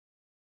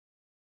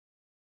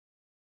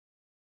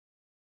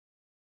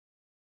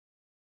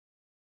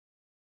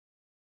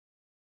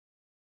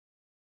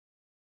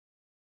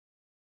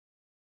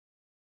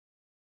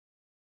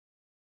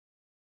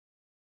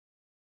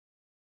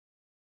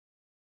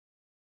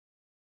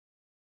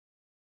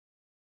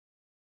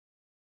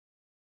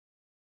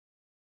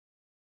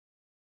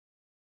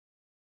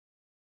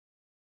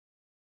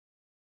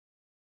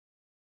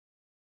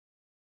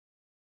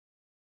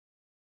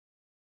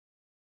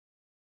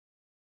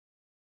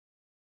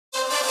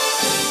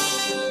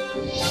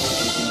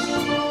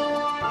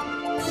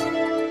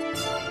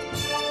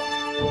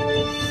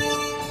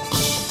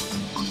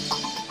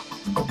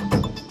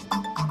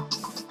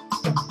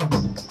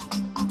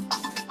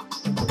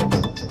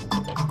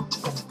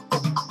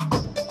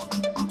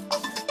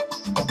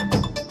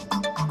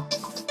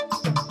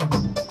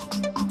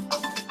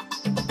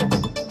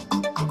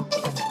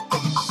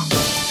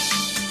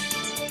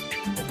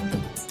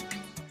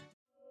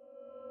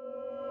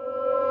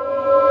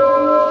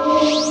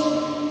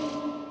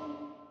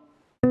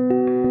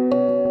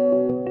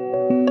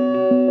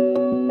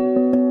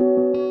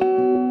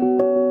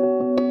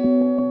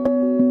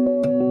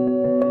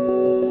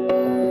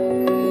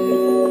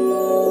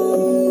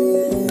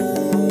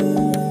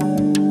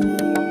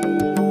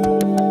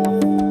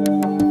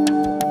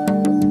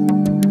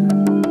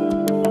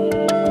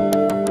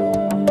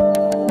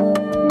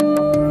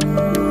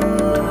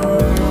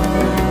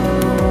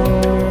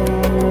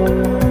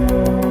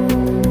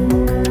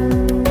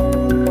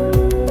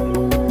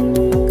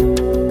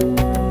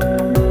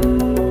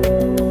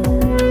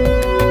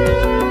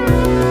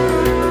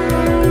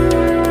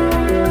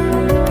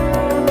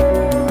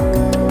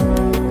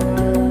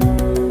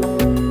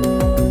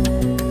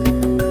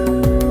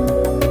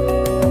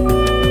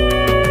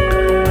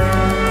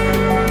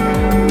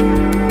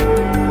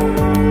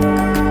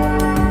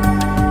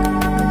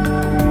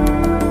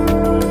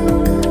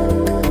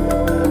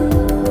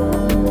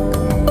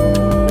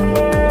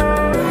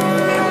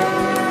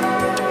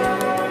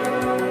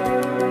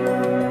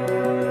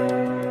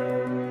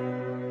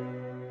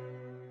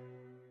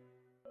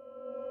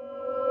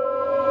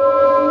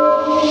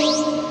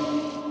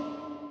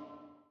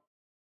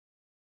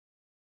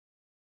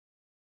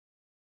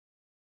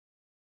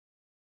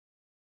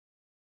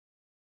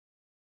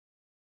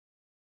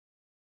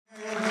Θα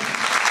ήθελα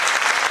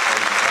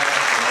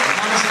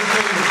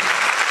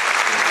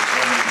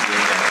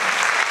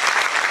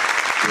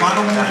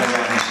να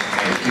σε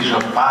ευχαριστήσω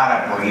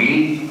πάρα πολύ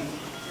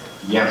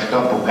για αυτό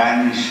που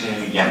κάνεις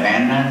για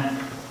μένα.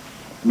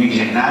 Μην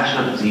ξεχνάς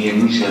ότι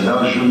εμείς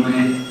εδώ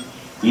ζούμε,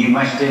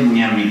 είμαστε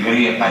μια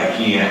μικρή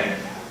επαρχία,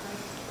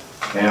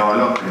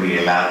 ολόκληρη η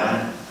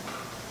Ελλάδα,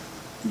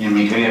 μια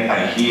μικρή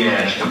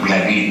επαρχία στον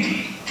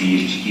πλανήτη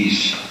της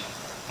γης.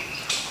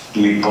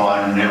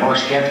 Λοιπόν, εγώ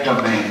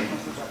σκέφτομαι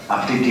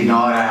αυτή την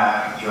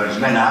ώρα και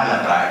ορισμένα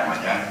άλλα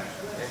πράγματα,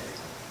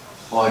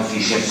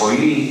 ότι σε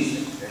πολύ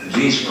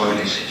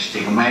δύσκολες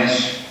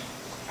στιγμές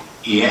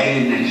οι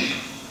Έλληνες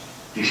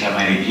της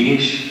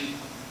Αμερικής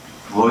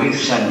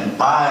βοήθησαν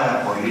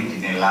πάρα πολύ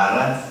την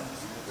Ελλάδα,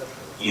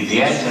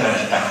 ιδιαίτερα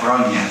στα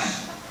χρόνια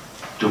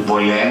του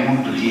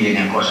πολέμου του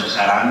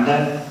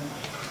 1940,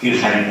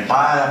 ήρθαν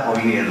πάρα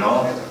πολύ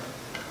εδώ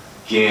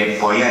και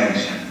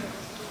πολέμησαν.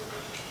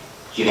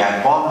 Και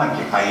ακόμα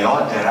και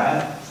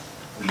παλιότερα,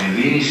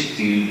 δηλαδή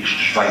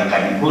στους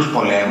Βαλκανικούς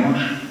πολέμους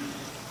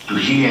του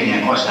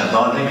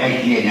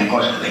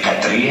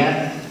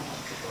 1912-1913,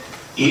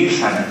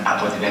 ήρθαν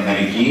από την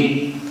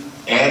Αμερική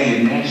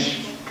Έλληνες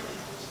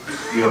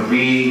οι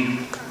οποίοι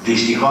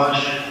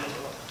δυστυχώς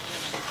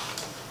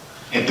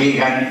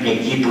πήγαν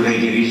εκεί που δεν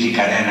γυρίζει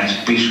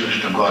κανένας πίσω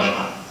στον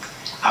κόσμο.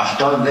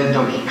 Αυτό δεν το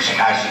έχει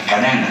ξεχάσει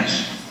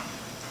κανένας.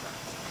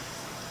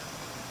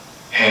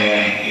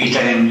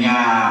 Ήταν μια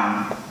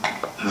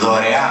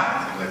δωρεά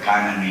που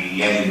έκαναν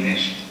οι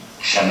Έλληνες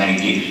της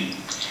Αμερικής.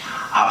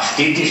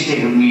 Αυτή τη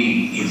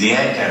στιγμή,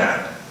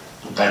 ιδιαίτερα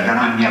που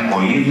περνάμε μια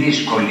πολύ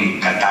δύσκολη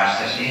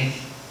κατάσταση,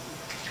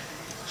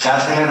 θα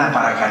ήθελα να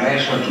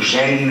παρακαλέσω τους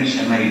Έλληνες της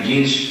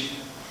Αμερικής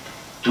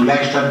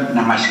τουλάχιστον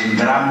να μας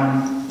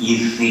συνδράμουν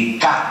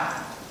ηθικά,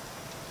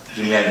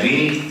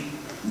 δηλαδή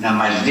να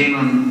μας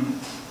δίνουν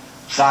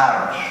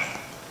θάρρος,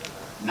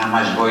 να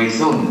μας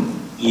βοηθούν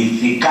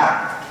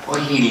ηθικά,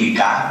 όχι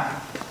υλικά,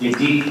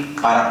 γιατί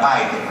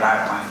παραπάει το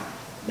πράγμα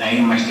να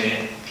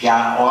είμαστε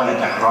πια όλα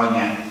τα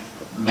χρόνια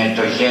με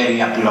το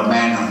χέρι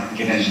απλωμένο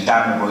και να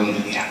ζητάμε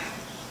βοήθεια.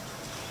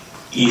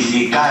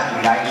 Ηθικά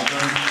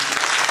τουλάχιστον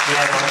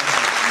ξέρω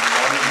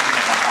όλοι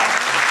να τα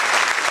πάρετε.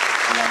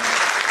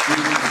 Που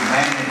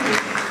μένετε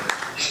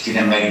στην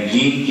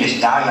Αμερική και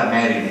στα άλλα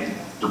μέρη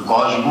του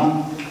κόσμου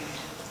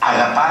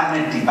αγαπάνε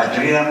την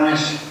πατρίδα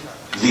μας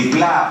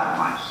διπλά από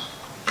μας.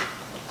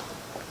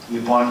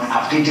 Λοιπόν,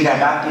 αυτή την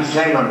αγάπη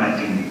θέλω να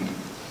την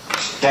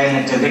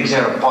στέλνετε, δεν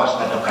ξέρω πώς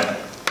θα το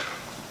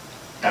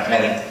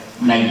καταφέρετε,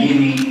 να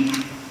γίνει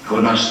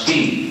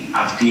γνωστή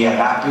αυτή η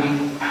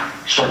αγάπη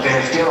στο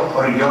τελευταίο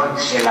χωριό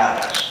της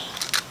Ελλάδας.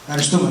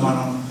 Ευχαριστούμε,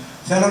 Μανώ.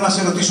 Θέλω να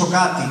σε ρωτήσω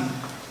κάτι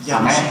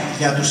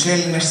για τους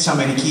Έλληνες της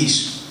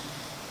Αμερικής.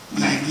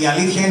 Ναι. Η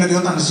αλήθεια είναι ότι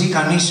όταν ζει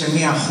κανείς σε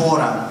μια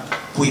χώρα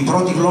που η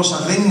πρώτη γλώσσα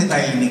δεν είναι τα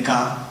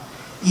ελληνικά,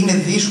 είναι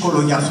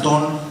δύσκολο για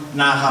αυτόν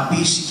να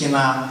αγαπήσει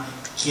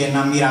και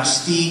να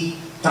μοιραστεί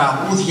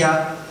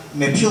τραγούδια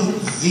με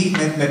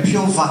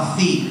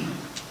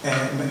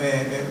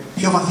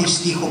πιο βαθύ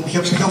στίχο,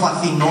 πιο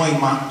βαθύ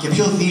νόημα και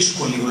πιο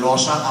δύσκολη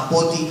γλώσσα από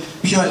ότι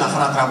πιο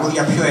ελαφρά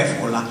τραγούδια, πιο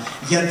εύκολα.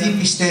 Γιατί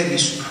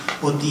πιστεύεις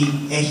ότι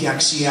έχει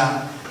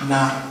αξία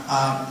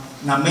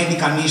να μένει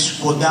κανείς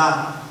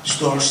κοντά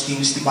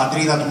στην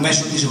πατρίδα του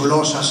μέσω της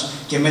γλώσσας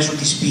και μέσω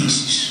της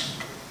ποίησης?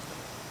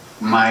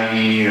 Μα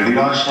η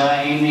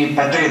γλώσσα είναι η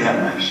πατρίδα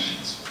μας.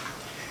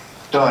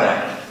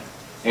 Τώρα,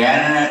 εάν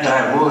ένα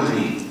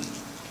τραγούδι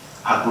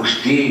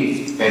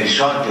ακουστεί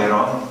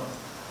περισσότερο,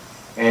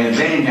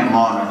 δεν είναι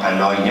μόνο τα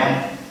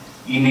λόγια,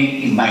 είναι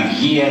η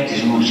μαγεία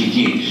της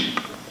μουσικής.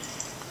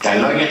 Τα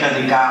λόγια τα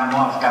δικά μου,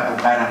 αυτά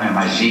που κάναμε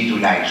μαζί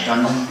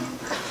τουλάχιστον,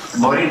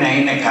 μπορεί να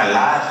είναι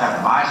καλά,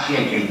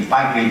 θαυμάσια κλπ.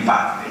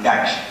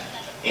 Εντάξει,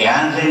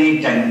 εάν δεν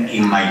ήταν η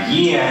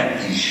μαγεία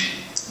της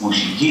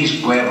μουσικής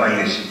που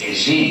έβαλες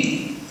εσύ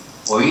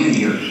ο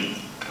ίδιος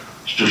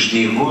στους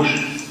στίχους,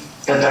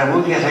 τα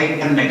τραγούδια θα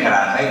ήταν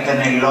νεκρά, θα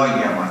ήταν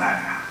λόγια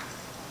μονάχα.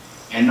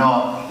 Ενώ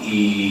η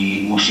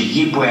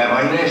μουσική που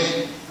έβαλες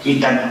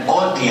ήταν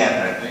ό,τι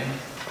έπρεπε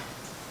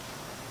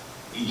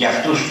για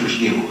αυτούς τους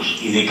στίχους,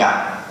 ειδικά.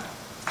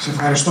 Σε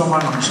ευχαριστώ,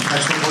 Μάνο, σε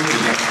ευχαριστώ πολύ.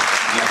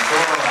 Γι' αυτό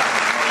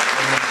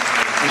θέλω να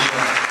ευχαριστήσω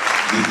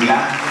διπλά,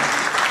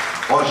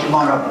 όχι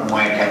μόνο που μου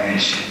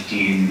έκανες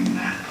την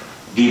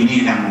τιμή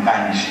να μου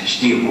κάνεις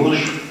στίχους,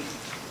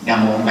 να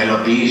μου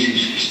μελοποιήσεις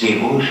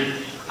στίχους,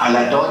 αλλά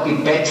το ότι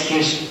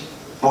πέτυχες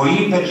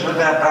πολύ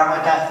περισσότερα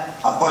πράγματα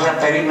από όσα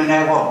περίμενα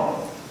εγώ.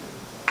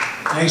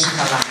 Να είσαι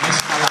καλά, να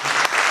είσαι καλά.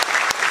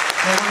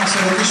 Θέλω να σε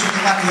ρωτήσω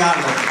και κάτι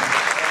άλλο.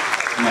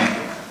 Ναι.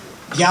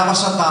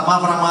 Διάβασα τα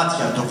Μαύρα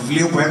Μάτια, το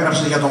βιβλίο που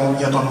έγραψε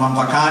για τον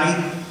Μαμβακάρη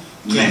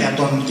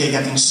και για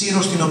την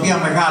Σύρο στην οποία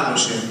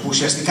μεγάλωσε, που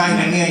ουσιαστικά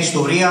είναι μια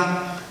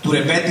ιστορία του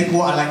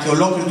ρεμπέτικου αλλά και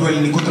ολόκληρου του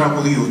ελληνικού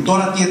τραγουδιού.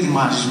 Τώρα τι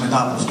ετοιμάζεις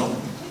μετά από αυτό?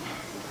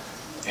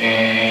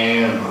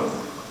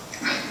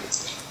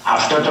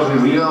 Αυτό το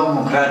βιβλίο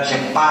μου κράτησε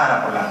πάρα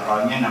πολλά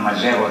χρόνια να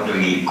μαζεύω το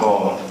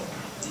υλικό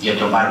για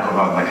τον Μάρκο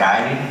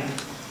Μαμβακάρη.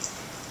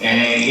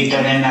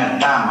 Ήταν ένα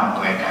τάμα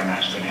που έκανα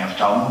στον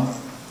εαυτό μου.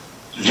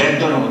 Δεν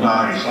τον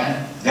γνώρισα,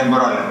 δεν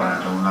πρόλαβα να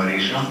τον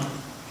γνωρίσω,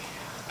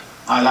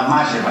 αλλά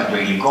μάζευα το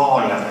υλικό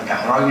όλα αυτά τα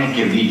χρόνια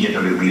και βγήκε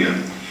το βιβλίο.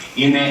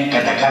 Είναι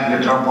κατά κάποιο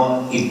τρόπο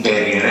η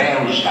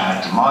περιραίουσα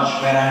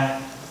ατμόσφαιρα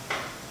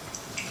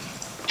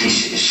της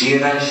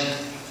σύρας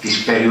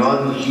της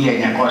περίοδου 1905-1920.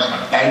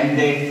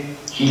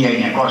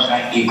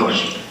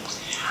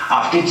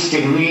 Αυτή τη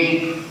στιγμή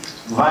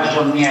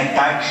βάζω μια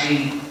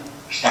τάξη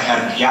στα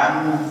χαρτιά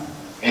μου,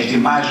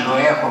 ετοιμάζω,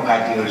 έχω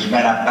κάτι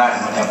ορισμένα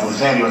πράγματα που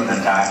θέλω να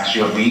τα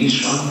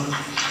αξιοποιήσω.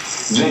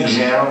 Δεν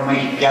ξέρω, με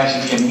έχει πιάσει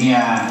και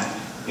μια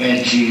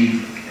έτσι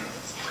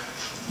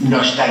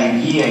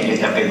νοσταλγία για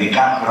τα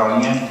παιδικά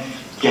χρόνια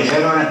και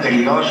θέλω να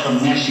τελειώσω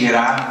μια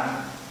σειρά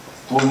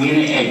που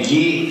είναι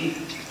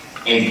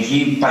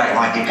εκεί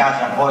πραγματικά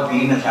θα πω ότι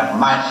είναι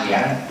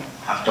θαυμάσια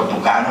αυτό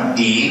που κάνω.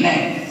 Τι είναι,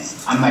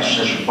 αμέσως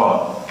θα σου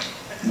πω.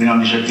 Μην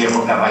νομίζω ότι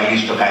έχω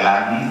καβαλήσει το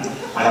καλάμι,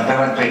 αλλά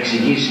πρέπει να το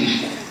εξηγήσεις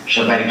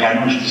στους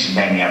Αμερικανούς τι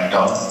σημαίνει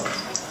αυτό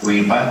που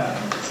είπα.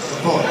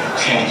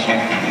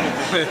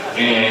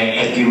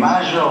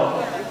 Ετοιμάζω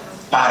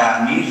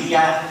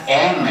παραμύθια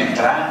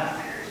έμετρα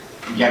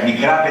για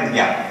μικρά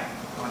παιδιά.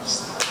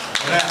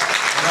 Ωραία.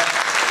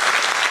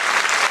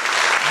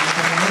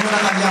 Ανυπομονούμε να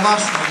τα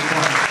διαβάσουμε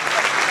λοιπόν.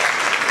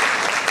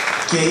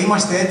 Και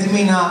είμαστε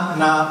έτοιμοι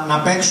να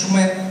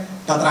παίξουμε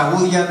τα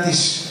τραγούδια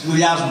της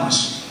δουλειάς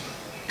μας.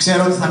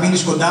 Ξέρω ότι θα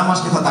μείνεις κοντά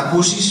μας και θα τα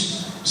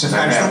ακούσεις. Σε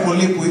ευχαριστώ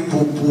πολύ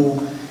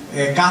που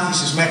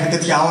κάθισες μέχρι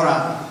τέτοια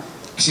ώρα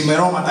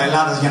ξημερώματα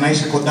Ελλάδας για να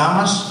είσαι κοντά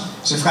μας.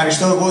 Σε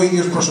ευχαριστώ εγώ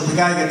ίδιος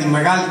προσωπικά για τη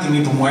μεγάλη τιμή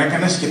που μου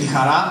έκανες και τη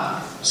χαρά.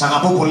 Σ'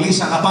 αγαπώ πολύ,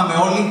 σ' αγαπάμε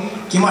όλοι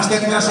και είμαστε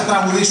έτοιμοι να σε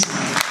τραγουδήσουμε.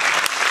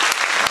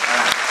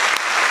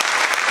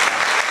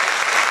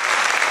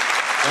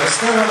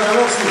 Ευχαριστώ να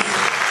καλώσεις.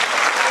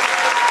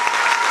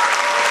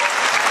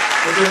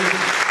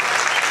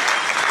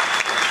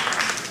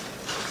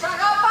 Σ'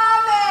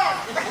 αγαπάμε!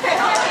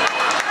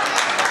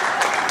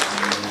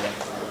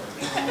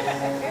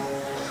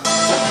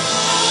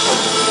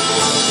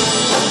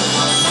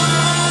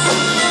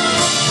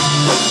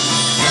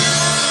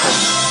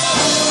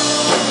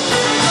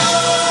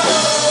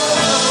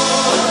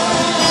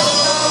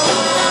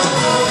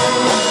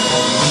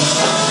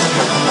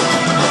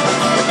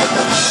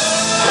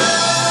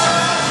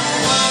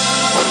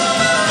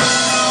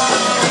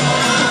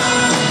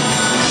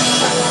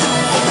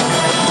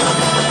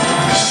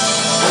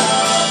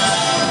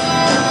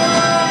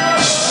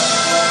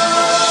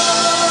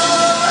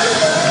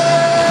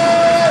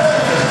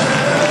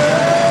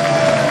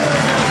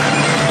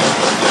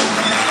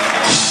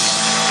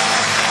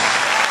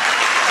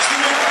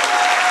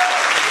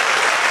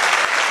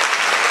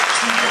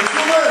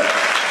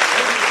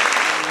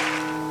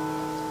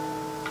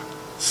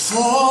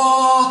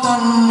 Φώτα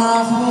να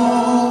βγω,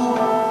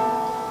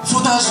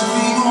 φώτα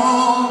σβήνω,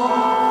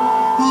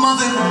 μα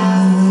δεν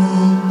μου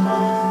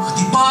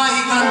χτυπάει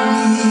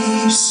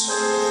κανείς.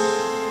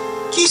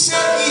 Κι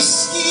είσαι η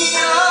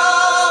σκιά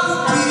που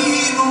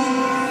πίνω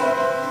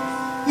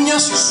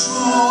μιας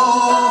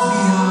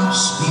ισόβιας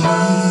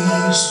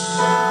ποινής.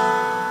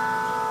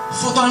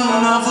 Φώτα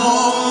να βγω,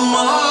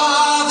 μα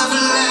δεν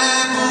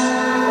βλέπω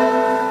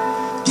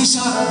της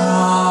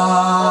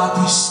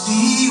αγάπης στη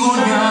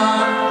γωνιά.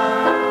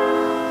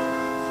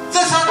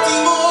 Δεν θα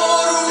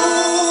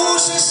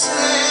τιμωρούσες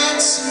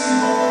έτσι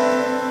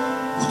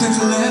ούτε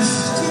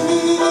κλέφτη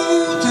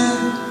ούτε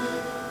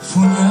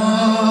φωνιά.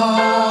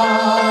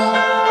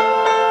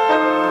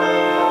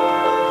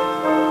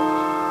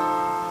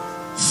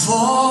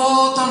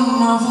 Φώτα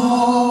να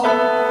βγω,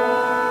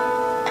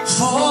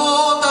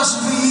 φώτα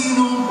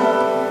σβήνω,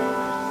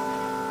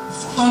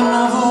 φώτα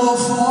να βγω,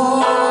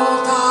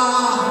 φώτα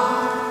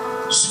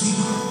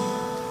σβήνω.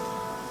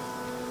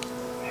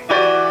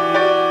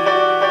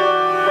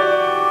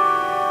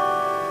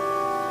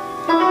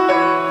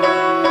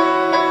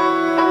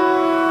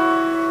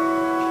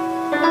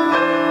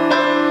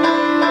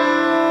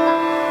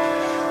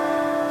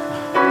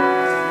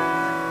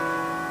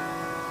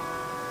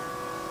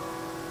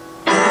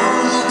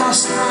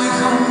 Άστρα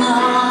είχα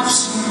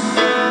ανάψει,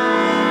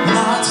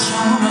 μάτια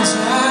μου να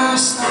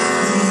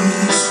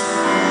ζεσταθείς,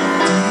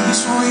 τη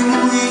ζωή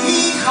μου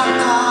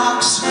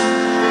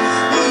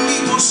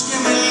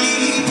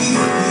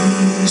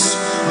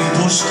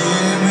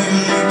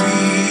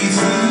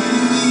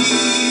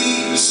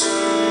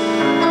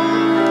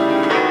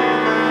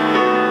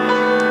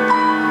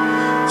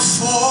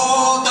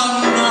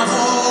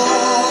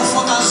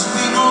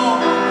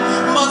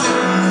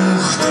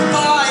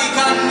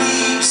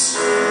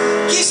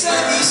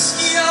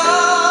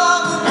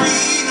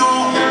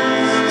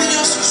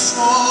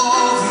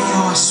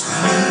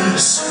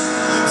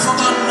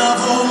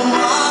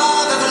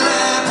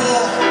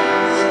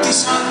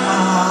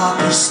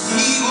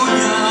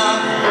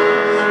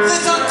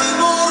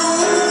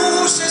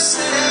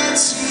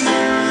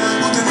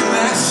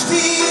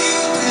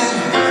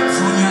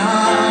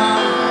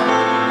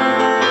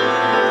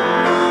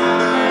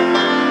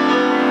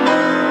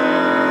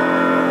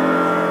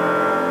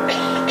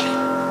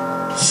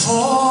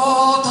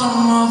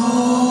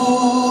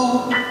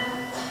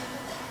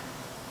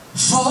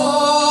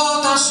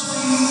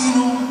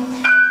σβήνω,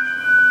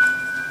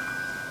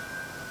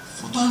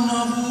 φώτα να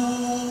βγω,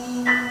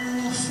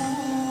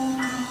 φώτα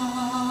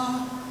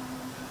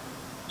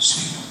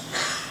σβήνω.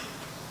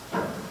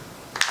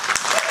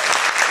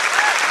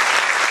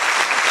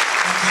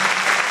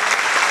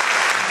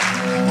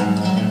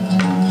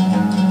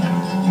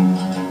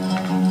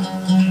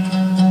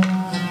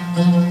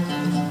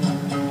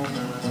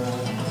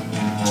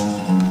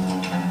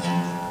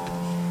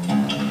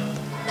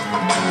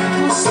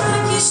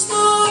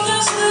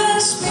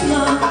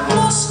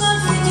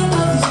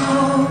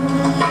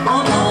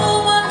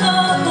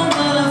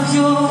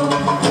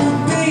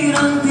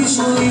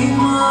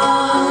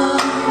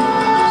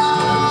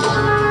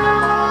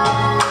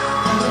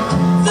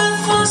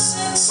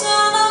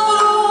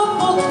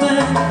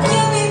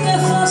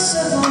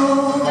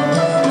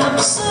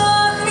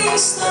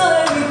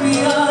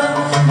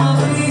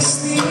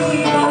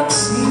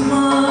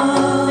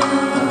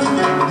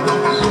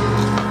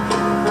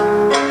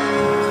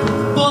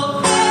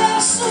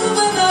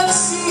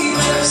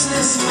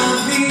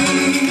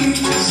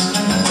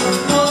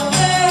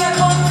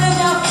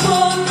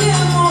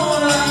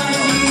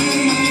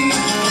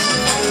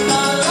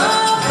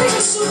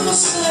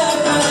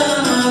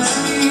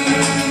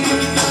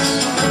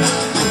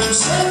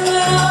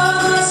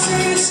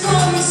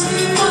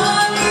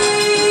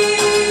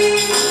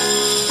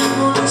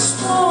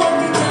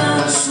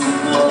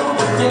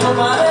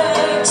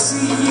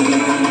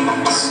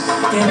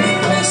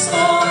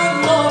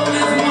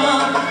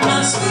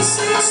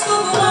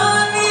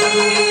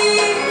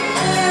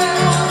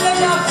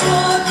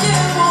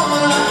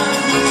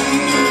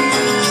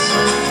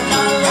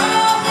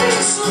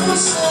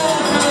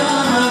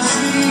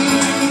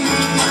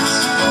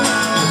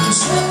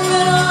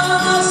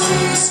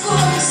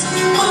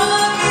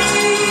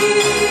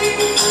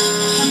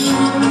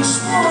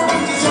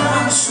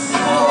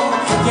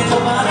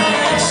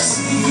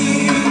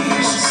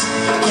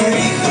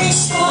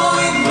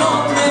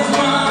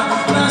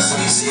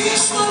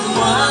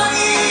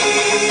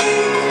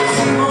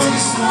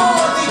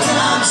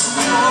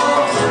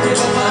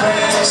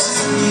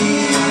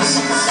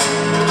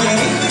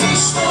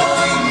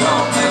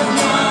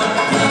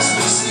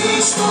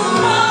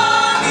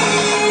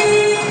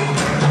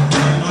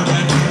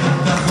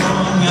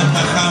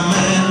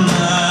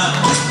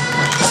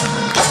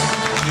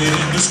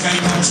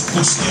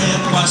 Που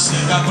σκέπασε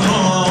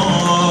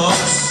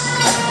καπνός,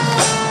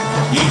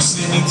 η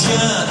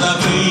ξενιτιά τα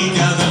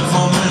βρήκε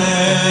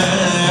αδελφωμένα.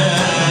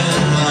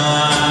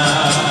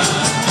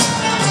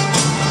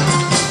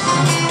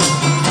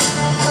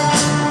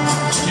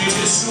 Και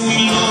σου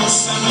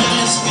μιλώσαμε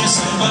και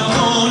σε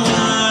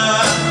βαγόνια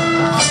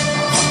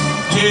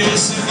και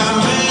σε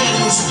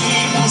χαμένους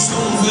κήπους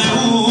του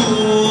Θεού.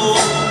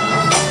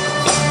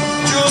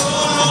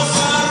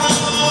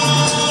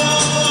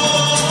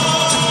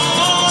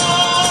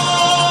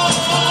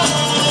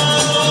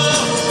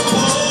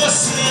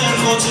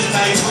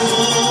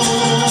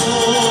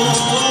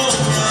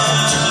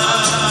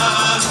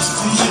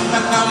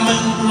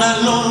 Τα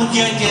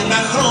λόγια και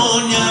τα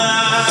χρόνια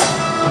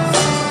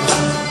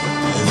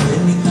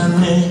δεν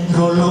ήτανε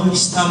ρολόι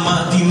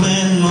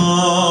σταματημένο,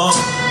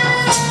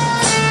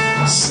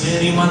 σε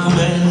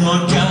ρημαγμένο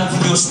κι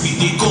άδειο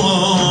σπιτικό.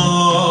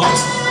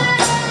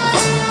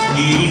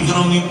 Οι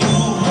δρόμοι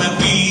που με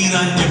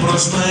πήραν και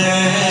προσμένω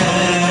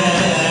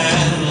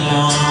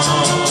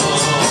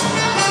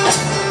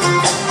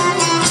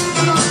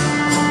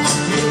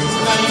και του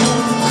καημού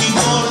την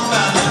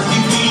πόρτα να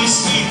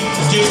χτυπήσει,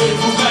 και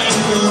του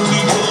καημού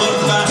την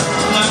πόρτα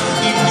να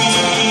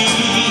χτυπήσει.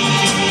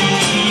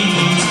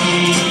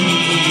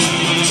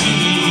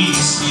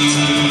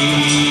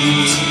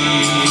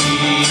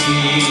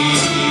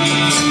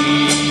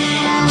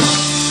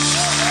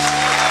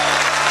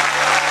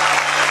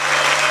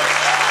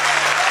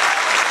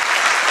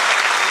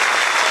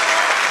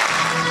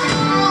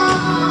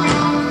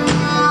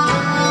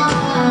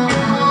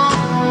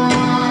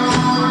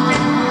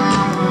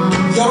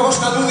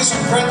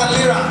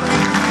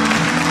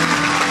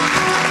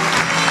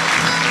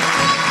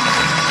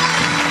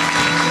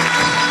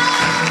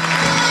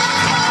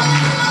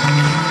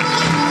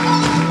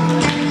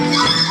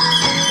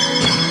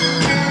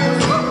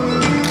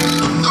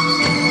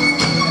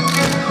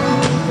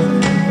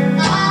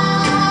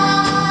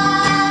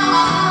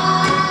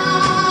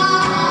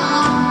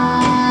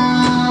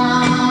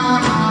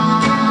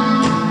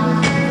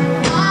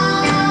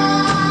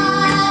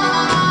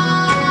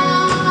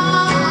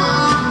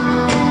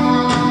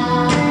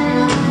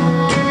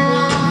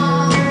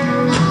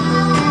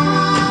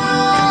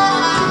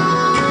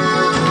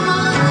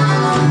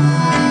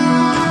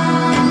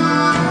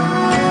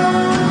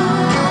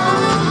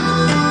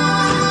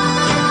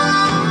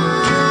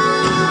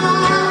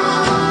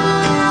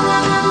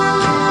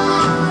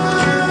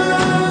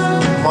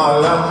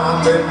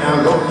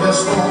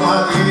 στο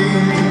μαλλί,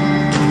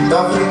 τα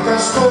βρήκα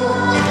στο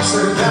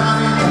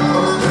στεριάνι μου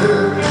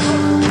προχτές,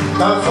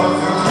 τα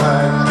φωτεινά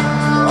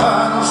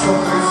πάνω στο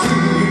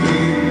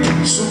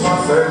κρυφίλι σου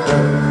μαθαίνε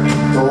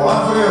το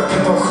αύριο και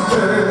το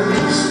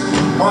χτες,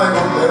 μα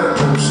εγώ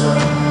περνούσα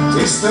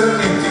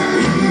στέλνει την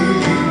πύλη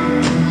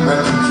με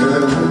του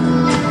καιρού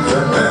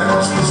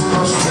δεμένος τους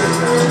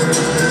προσφέρει.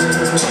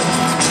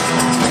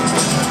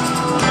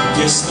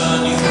 Και στα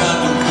νυχτά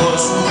του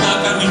κόσμου τα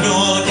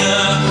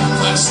καμινιόνια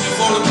θα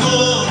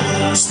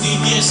ξεφορτώνουν στην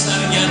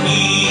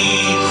Κεσαριανή.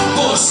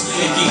 Πώς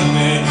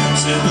έγινε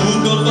σε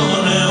τούτο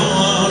τον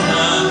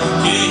αιώνα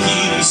και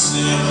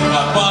γύρισε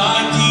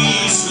καπάκι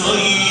η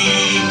ζωή.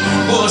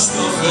 Πώς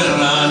το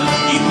φέραν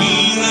η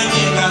μοίρα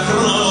και τα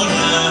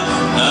χρόνια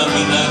να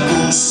μην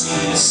ακούσει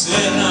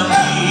εσένα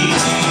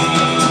ποιητή.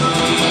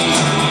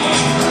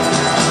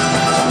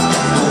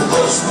 Του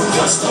κόσμου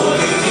ποιος το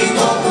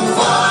ειρηνικό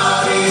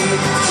κουβάρι,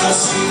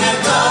 ποιος είναι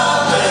τα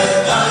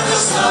μετάλλια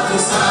στα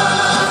πουθά,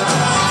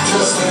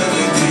 ποιος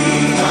θέλει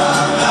την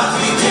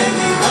αγάπη και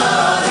την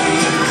χάρη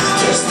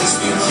και στις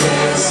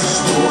σπιτιές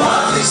που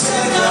άφησε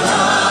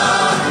μυαλά.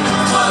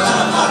 Μαλά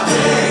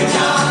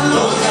ματένια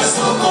λόγια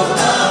στο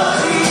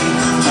πορτάρι,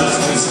 ποιος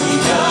βρίσκει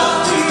για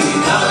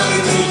την άλλη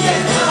τη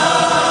γενιά.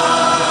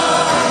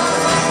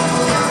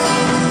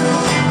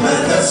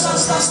 Μπερδεύσαν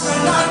στα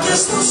στενά και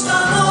στους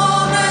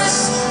κανόνες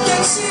και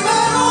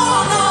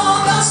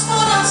ξημερώνοντας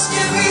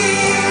Παρασκευή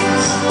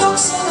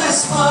τόξονες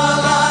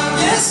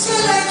φάλαγγες και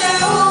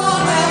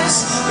λεγεώνες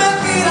με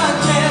πήραν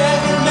και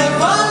με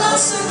βάλαν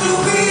σε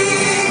κλουβί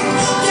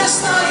και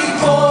στα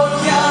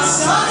υπόγεια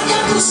ζάρια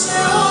τους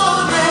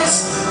αιώνες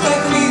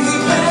παιχνίδι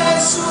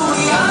παίζουν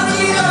οι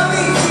άγιοι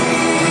αμυγοί.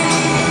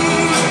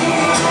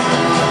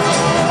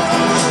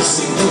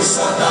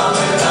 Συντούσαν τα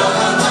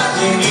μεγάλα τα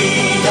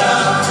κυνήγια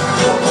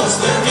κι όπως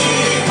δεν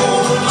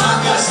ήμουν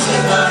μάγκας και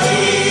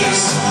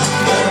ταΐς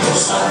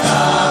πέτωσαν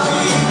τα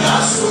δεινά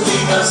σου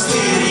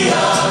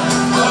δικαστήρια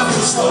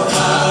κάπου στο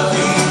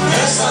λάδι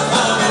μέσα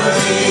θα με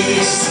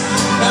βρεις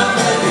να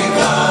με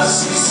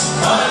δικάσεις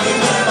πάλι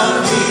με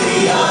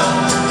μαρτύρια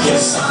και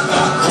σαν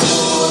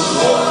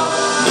κακούργο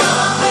να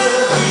με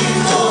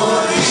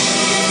βιτωρείς.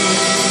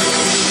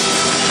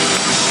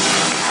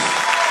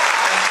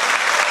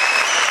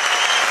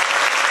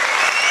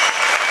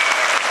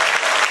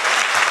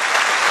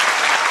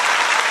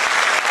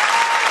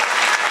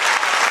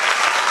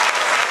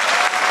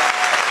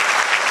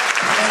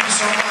 Thank you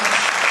so much.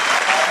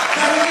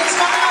 Can we please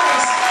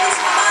MANOS? Please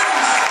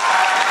MANOS.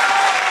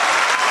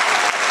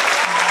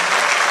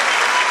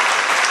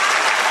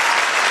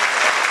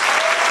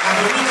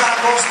 Αντωνή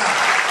Καρακώστα,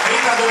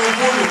 Ρίτα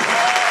Δολοπούλου,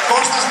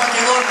 Κώστας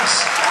Μακεδόνας,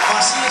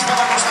 Βασίλης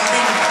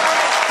Παπακοσταντίνου.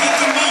 Τι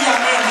τιμή για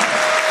μένα.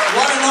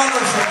 What an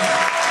honor for me.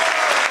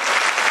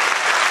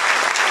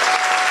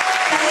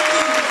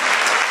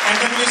 And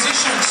the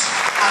musicians,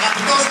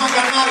 αγαπητός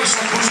Μακανάρης,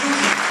 ο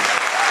Μπουζούκι,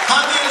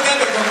 Χάντι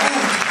Ελδέμπεκ, ο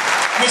Κούκ,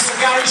 Mr.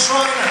 Gary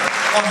Schreiner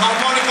on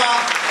harmonica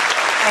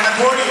and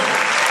accordion,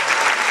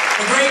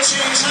 the great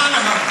Shane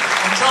Shanahan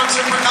on drums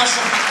and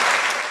percussion.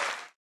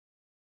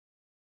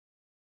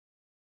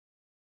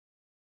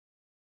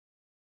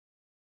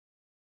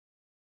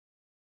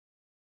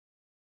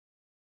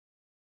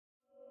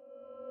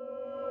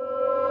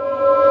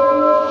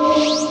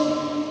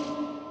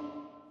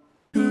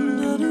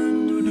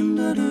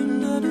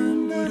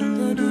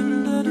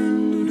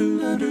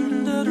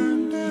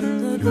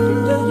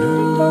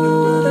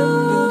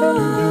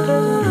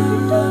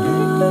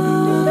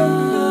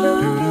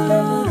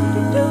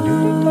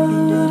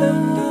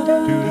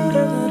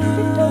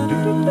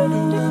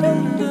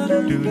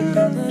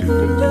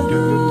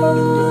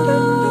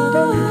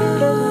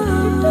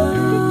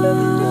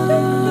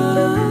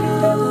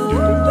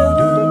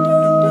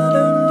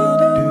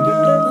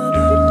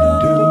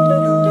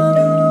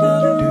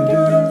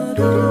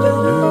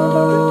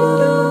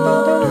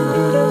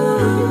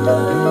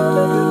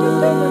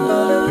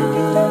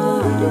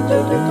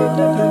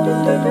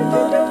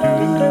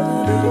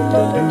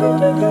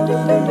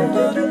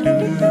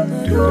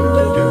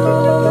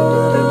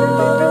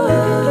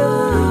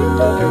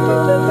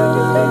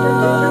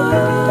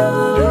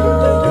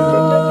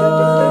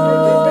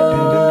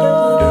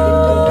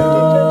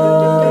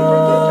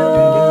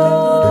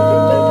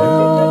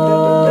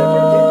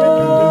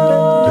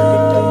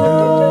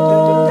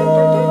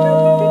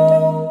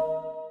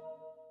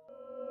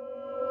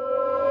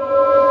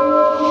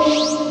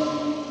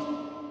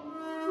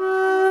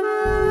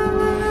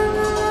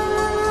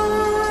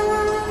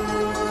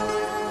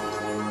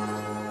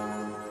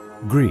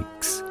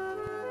 Greeks,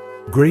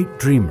 great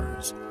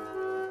dreamers,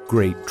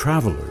 great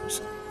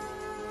travelers,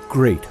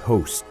 great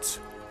hosts.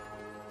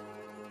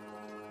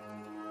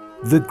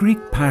 The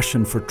Greek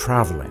passion for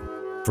traveling,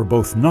 for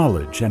both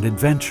knowledge and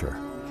adventure,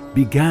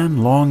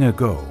 began long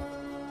ago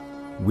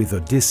with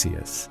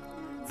Odysseus,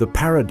 the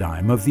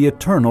paradigm of the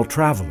eternal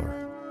traveler,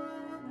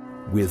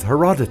 with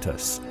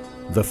Herodotus,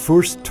 the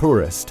first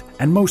tourist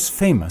and most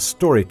famous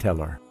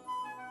storyteller,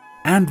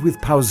 and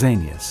with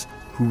Pausanias,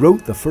 who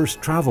wrote the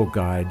first travel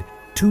guide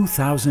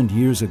 2,000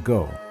 years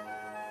ago.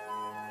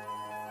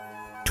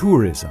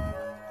 Tourism,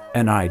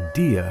 an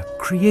idea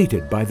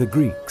created by the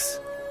Greeks.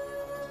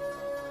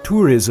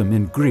 Tourism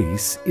in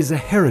Greece is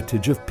a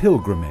heritage of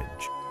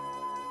pilgrimage.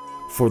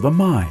 For the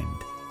mind,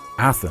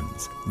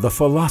 Athens, the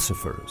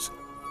philosophers.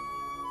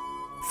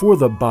 For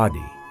the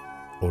body,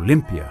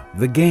 Olympia,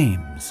 the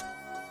games.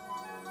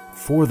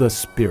 For the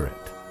spirit,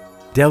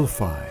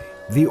 Delphi,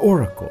 the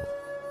oracle.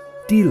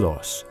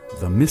 Delos,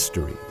 the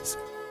mysteries.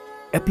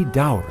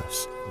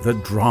 Epidaurus, the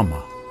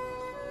drama.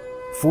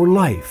 For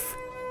life,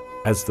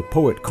 as the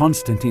poet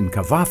Constantine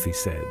Cavafy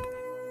said,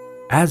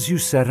 as you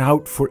set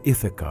out for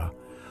Ithaca,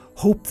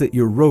 hope that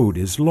your road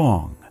is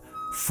long,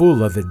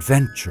 full of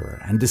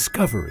adventure and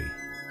discovery.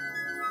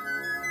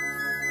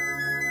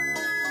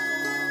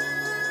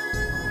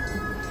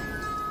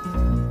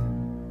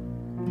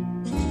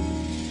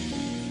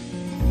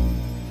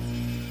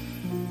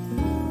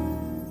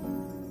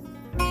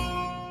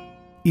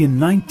 In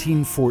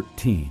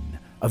 1914,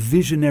 a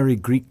visionary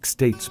Greek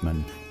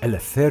statesman,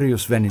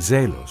 Eleftherios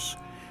Venizelos,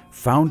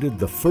 founded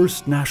the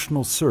first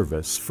national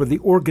service for the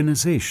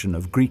organization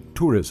of Greek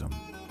tourism.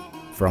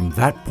 From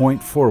that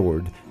point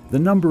forward, the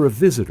number of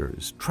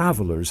visitors,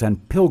 travelers,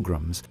 and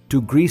pilgrims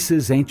to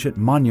Greece's ancient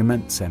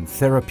monuments and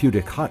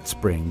therapeutic hot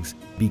springs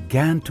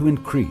began to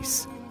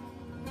increase.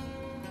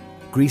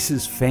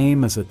 Greece's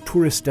fame as a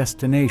tourist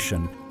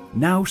destination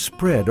now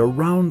spread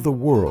around the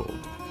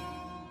world.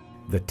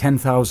 The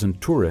 10,000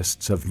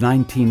 tourists of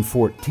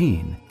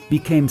 1914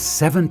 became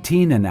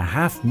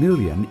 17.5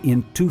 million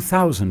in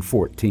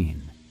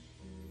 2014.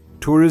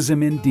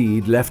 Tourism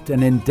indeed left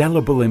an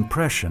indelible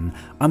impression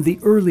on the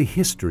early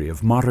history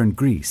of modern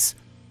Greece.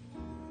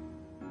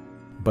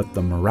 But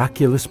the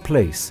miraculous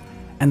place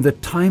and the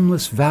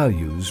timeless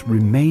values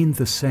remain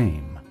the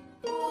same.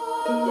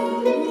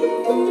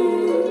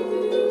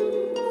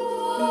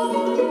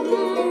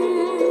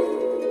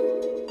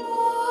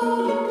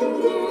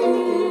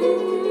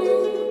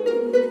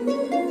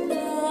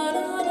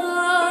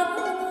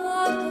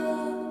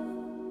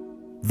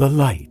 The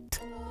light,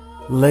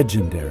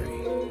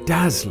 legendary,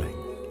 dazzling,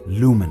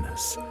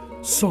 luminous,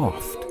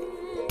 soft,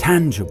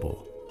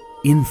 tangible,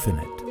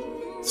 infinite,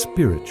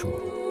 spiritual.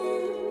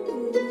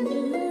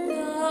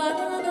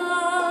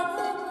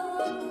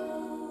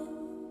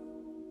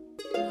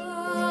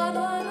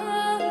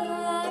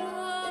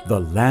 The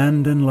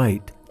land and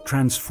light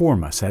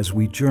transform us as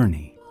we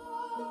journey.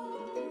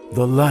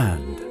 The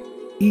land,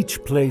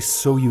 each place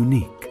so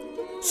unique,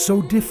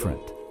 so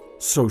different,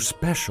 so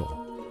special,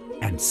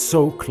 and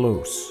so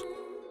close.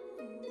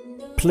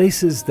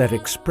 Places that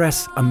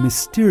express a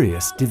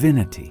mysterious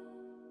divinity.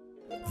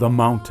 The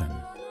mountain,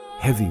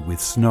 heavy with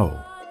snow.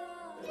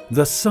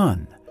 The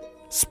sun,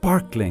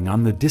 sparkling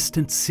on the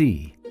distant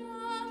sea.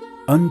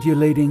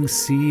 Undulating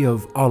sea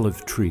of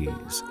olive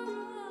trees.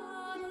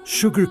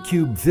 Sugar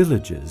cube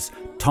villages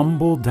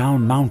tumble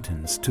down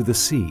mountains to the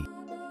sea.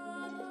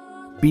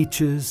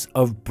 Beaches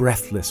of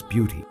breathless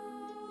beauty.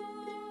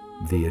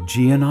 The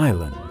Aegean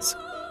Islands,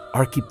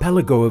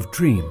 archipelago of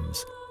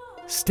dreams,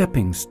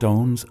 stepping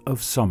stones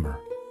of summer.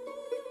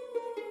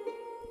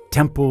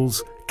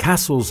 Temples,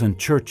 castles, and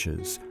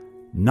churches,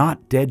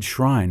 not dead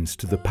shrines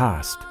to the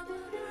past,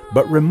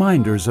 but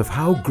reminders of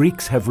how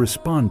Greeks have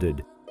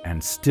responded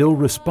and still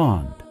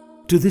respond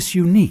to this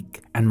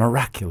unique and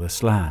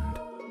miraculous land.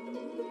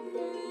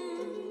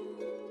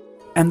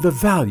 And the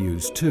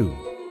values too,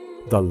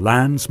 the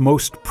land's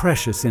most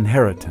precious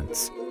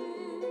inheritance.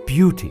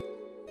 Beauty,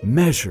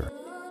 measure,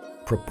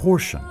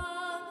 proportion,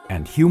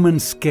 and human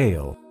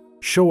scale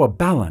show a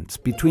balance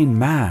between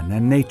man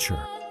and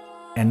nature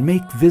and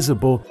make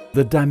visible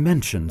the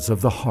dimensions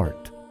of the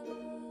heart.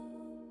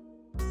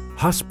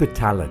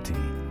 Hospitality,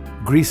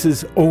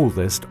 Greece's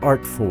oldest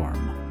art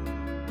form.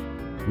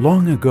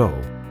 Long ago,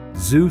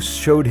 Zeus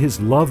showed his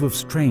love of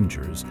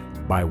strangers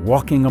by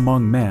walking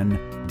among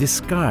men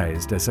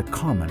disguised as a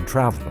common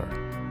traveler.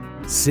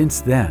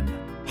 Since then,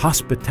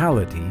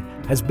 hospitality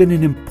has been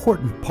an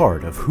important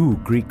part of who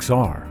Greeks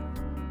are.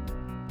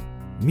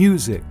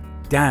 Music,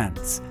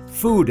 dance,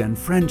 food, and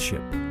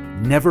friendship,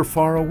 never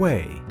far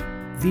away.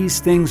 These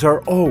things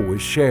are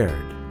always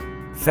shared.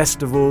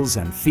 Festivals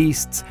and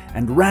feasts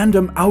and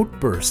random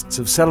outbursts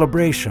of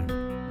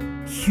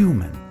celebration.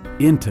 Human,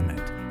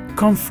 intimate,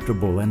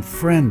 comfortable, and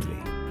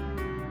friendly.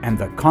 And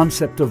the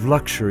concept of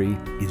luxury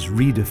is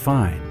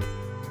redefined.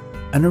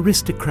 An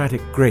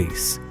aristocratic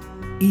grace,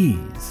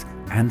 ease,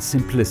 and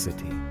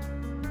simplicity.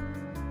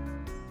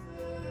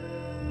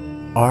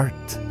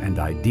 Art and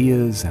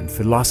ideas and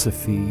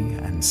philosophy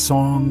and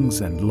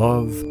songs and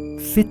love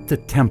fit the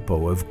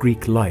tempo of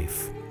Greek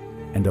life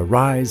and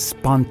arise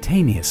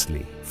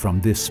spontaneously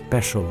from this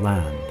special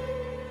land.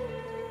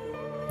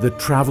 The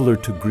traveler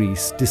to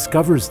Greece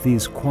discovers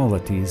these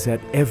qualities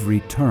at every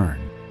turn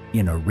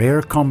in a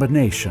rare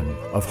combination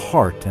of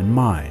heart and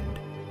mind,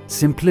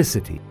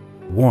 simplicity,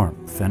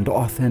 warmth, and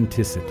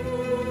authenticity.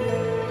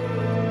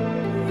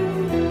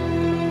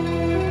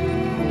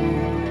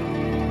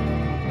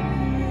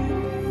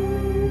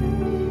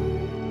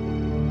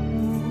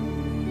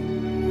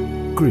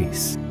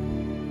 Greece,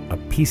 a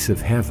piece of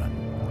heaven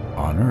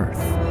on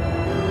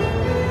earth.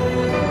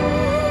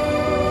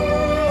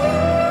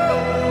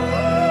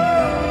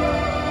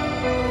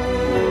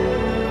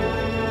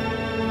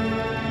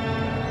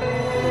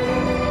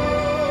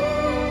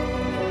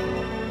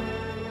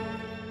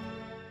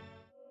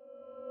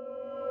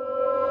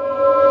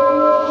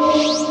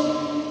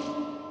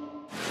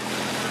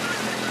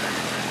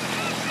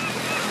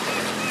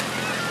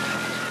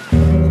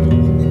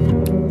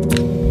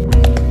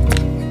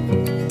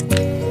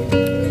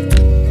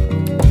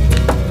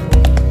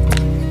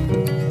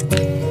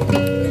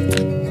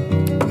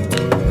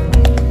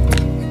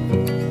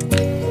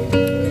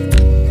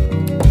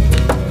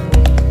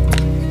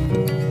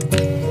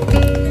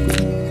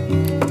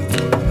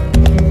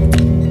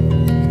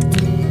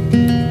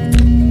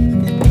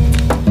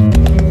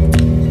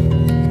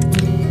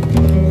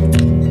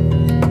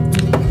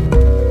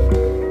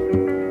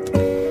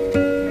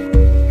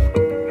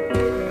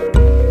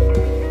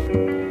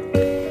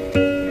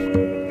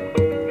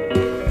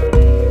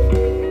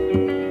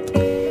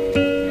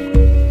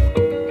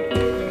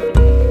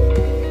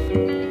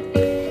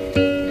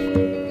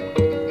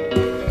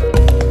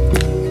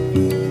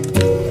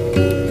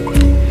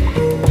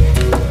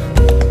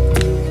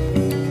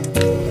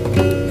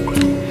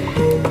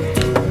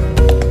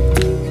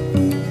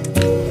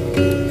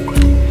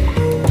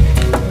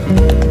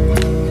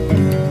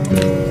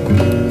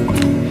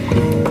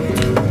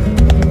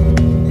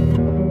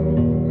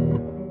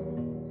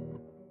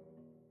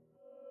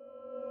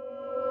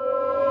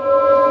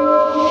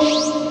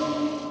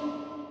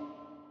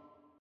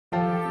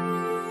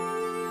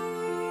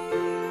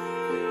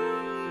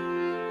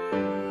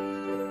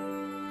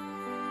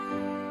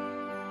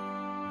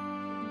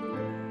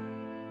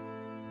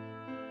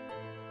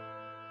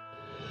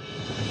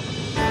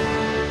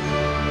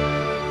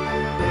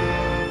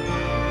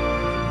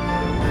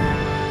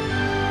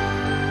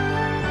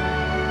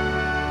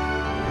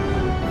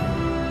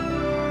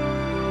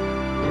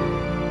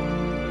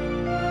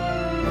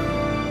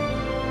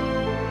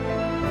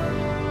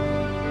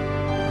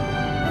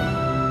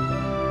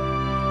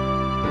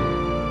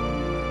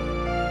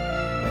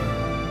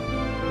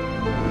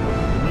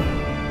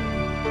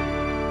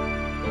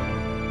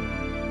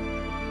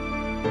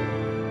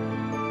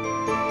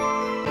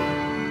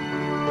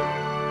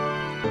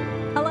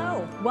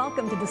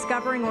 Welcome to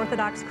Discovering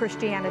Orthodox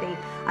Christianity.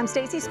 I'm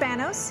Stacy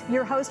Spanos,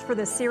 your host for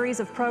this series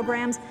of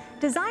programs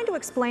designed to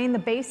explain the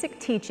basic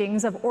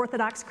teachings of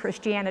Orthodox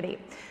Christianity.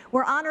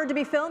 We're honored to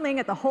be filming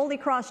at the Holy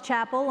Cross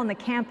Chapel on the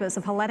campus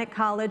of Hellenic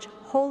College,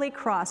 Holy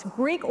Cross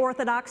Greek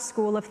Orthodox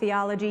School of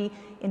Theology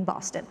in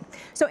Boston.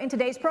 So in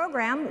today's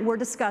program, we're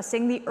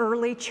discussing the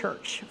early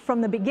church,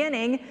 from the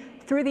beginning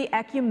through the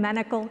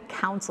ecumenical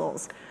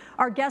councils.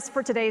 Our guests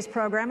for today's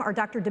program are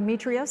Dr.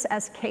 Dimitrios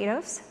S.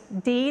 Katos,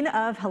 Dean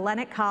of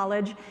Hellenic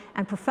College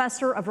and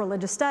Professor of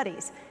Religious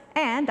Studies,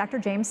 and Dr.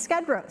 James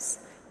Skedros,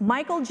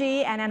 Michael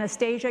G. and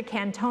Anastasia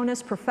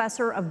Kantonis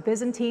Professor of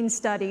Byzantine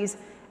Studies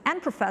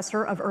and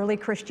Professor of Early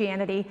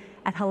Christianity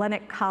at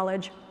Hellenic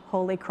College,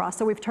 Holy Cross.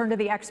 So we've turned to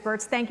the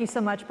experts. Thank you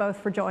so much both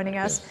for joining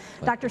us.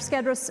 Yes, Dr.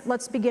 Skedros,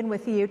 let's begin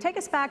with you. Take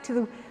us back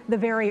to the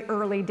very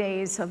early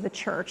days of the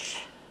church,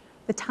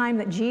 the time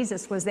that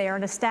Jesus was there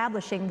and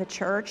establishing the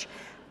church.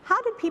 How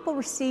did people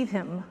receive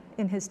him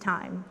in his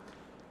time?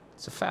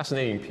 It's a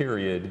fascinating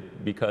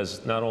period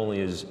because not only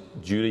is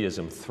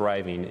Judaism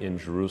thriving in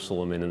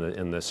Jerusalem and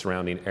in the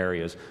surrounding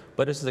areas,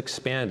 but it's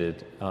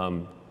expanded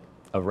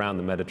around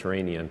the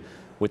Mediterranean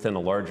within a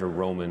larger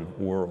Roman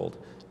world.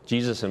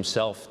 Jesus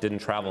himself didn't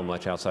travel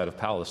much outside of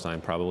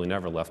Palestine, probably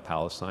never left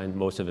Palestine.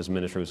 Most of his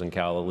ministry was in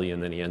Galilee,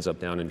 and then he ends up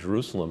down in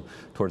Jerusalem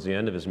towards the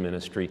end of his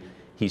ministry.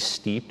 He's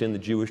steeped in the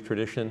Jewish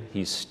tradition.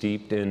 He's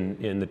steeped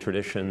in the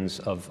traditions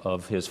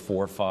of his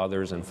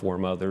forefathers and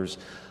foremothers,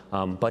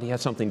 but he had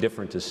something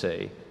different to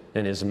say.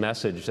 And his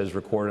message, as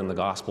recorded in the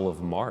Gospel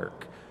of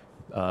Mark,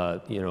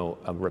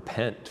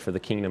 repent, for the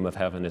kingdom of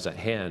heaven is at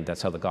hand.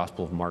 That's how the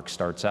Gospel of Mark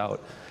starts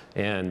out.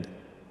 And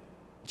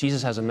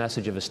Jesus has a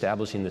message of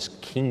establishing this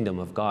kingdom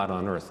of God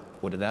on earth.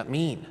 What did that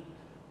mean?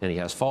 And he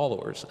has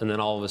followers. And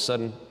then all of a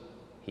sudden,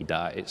 he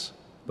dies,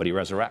 but he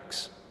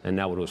resurrects. And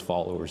now what do his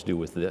followers do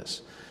with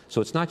this? So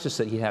it's not just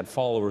that he had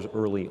followers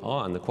early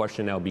on. The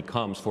question now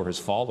becomes for his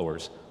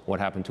followers, what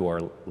happened to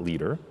our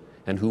leader?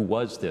 And who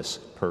was this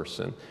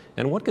person?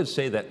 And one could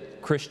say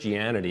that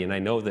Christianity, and I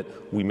know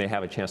that we may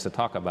have a chance to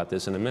talk about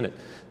this in a minute,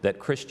 that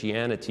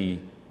Christianity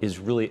is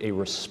really a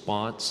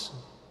response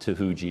to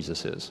who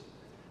Jesus is.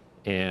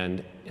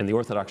 And the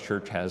Orthodox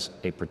Church has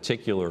a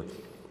particular,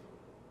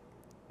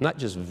 not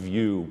just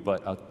view,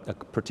 but a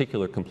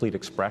particular complete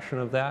expression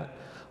of that.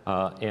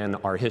 And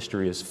our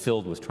history is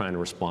filled with trying to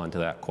respond to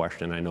that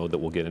question. I know that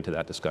we'll get into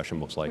that discussion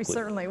most likely. We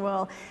certainly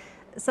will.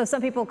 So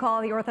some people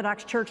call the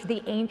Orthodox Church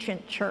the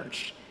ancient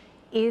church.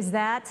 Is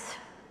that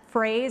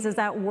phrase, is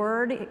that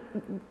word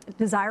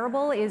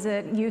desirable? Is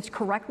it used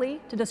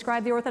correctly to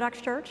describe the Orthodox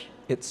Church?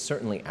 It's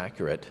certainly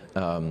accurate.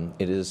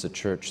 It is a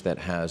church that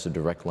has a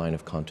direct line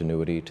of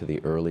continuity to the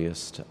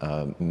earliest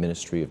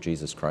ministry of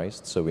Jesus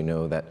Christ. So we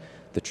know that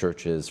the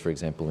churches, for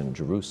example, in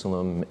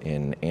Jerusalem,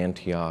 in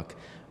Antioch,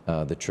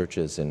 the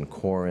churches in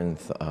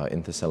Corinth,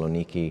 in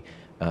Thessaloniki,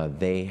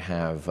 they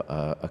have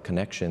a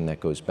connection that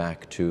goes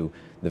back to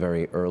the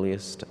very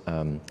earliest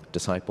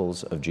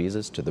disciples of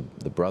Jesus, to the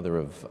brother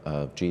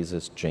of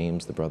Jesus,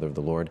 James, the brother of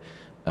the Lord,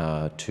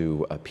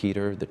 to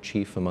Peter, the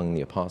chief among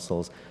the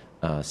apostles,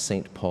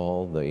 St.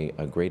 Paul, the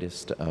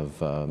greatest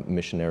of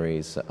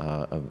missionaries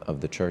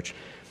of the church.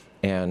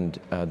 And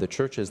the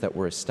churches that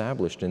were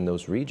established in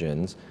those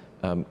regions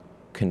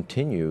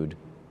continued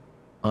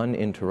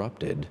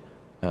uninterrupted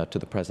to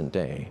the present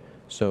day.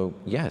 So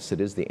yes,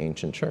 it is the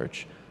ancient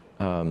church.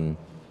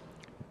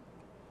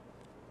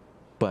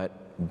 But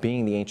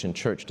being the ancient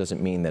church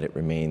doesn't mean that it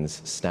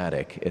remains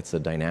static. It's a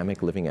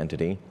dynamic living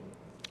entity.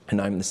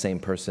 And I'm the same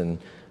person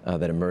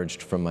that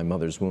emerged from my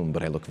mother's womb,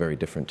 but I look very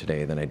different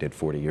today than I did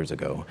 40 years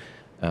ago.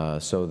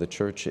 So the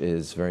church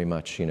is very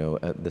much,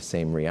 the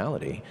same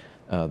reality.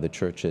 The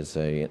church is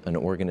an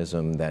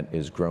organism that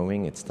is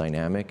growing, it's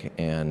dynamic,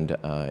 and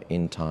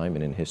in time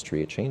and in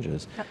history it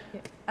changes.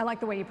 I like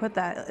the way you put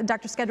that.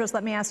 Dr. Skedros,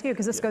 let me ask you,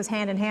 because this goes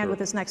hand in hand with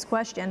this next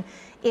question.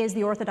 Is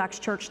the Orthodox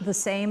Church the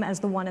same as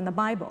the one in the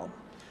Bible?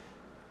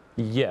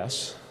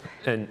 Yes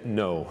and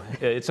no.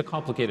 It's a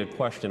complicated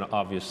question,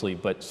 obviously,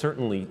 but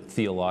certainly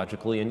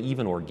theologically and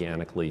even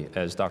organically,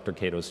 as Dr.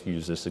 Katos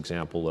used this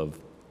example of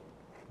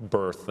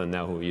birth and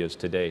now who he is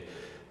today.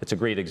 It's a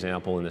great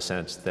example in the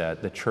sense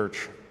that the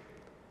church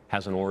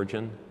has an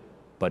origin,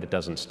 but it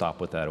doesn't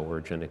stop with that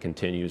origin. It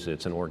continues.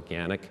 It's an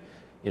organic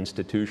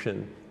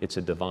institution. It's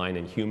a divine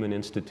and human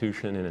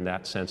institution, and in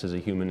that sense, as a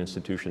human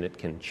institution, it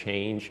can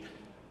change,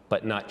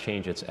 but not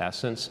change its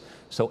essence.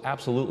 So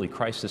absolutely,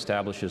 Christ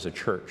establishes a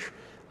church.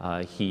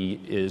 He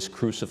is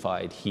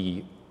crucified.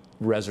 He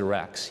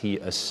resurrects. He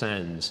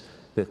ascends.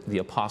 The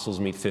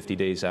apostles meet 50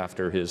 days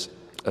after his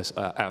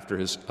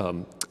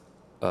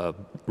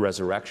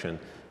resurrection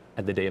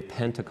at the day of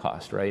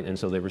Pentecost, right? And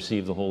so they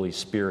receive the Holy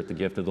Spirit, the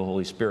gift of the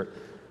Holy Spirit.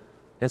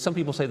 And some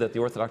people say that the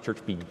Orthodox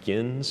Church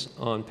begins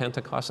on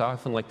Pentecost. I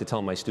often like to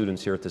tell my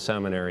students here at the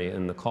seminary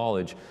and the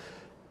college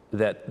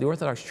that the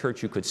Orthodox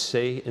Church, you could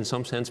say, in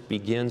some sense,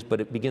 begins, but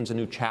it begins a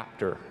new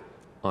chapter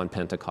on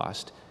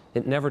Pentecost.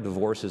 It never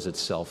divorces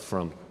itself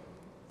from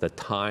the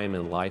time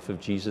and life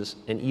of Jesus,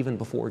 and even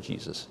before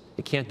Jesus.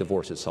 It can't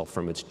divorce itself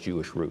from its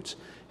Jewish roots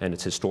and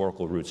its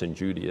historical roots in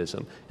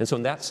Judaism. And so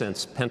in that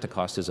sense,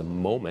 Pentecost is a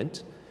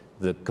moment.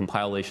 The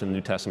compilation of the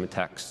New Testament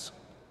texts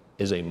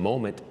is a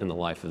moment in the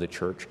life of the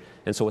church.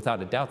 And so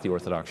without a doubt, the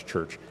Orthodox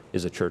Church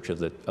is a church of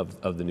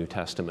the New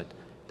Testament.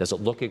 Does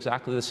it look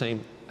exactly the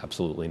same?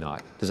 Absolutely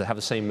not. Does it have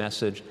the same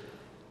message?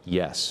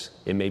 Yes.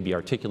 It may be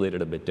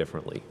articulated a bit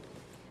differently.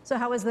 So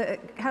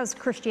how's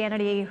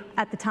Christianity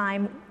at the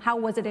time, how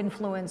was it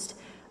influenced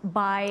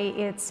by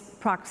its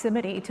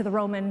proximity to the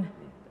Roman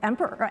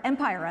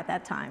Empire at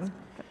that time?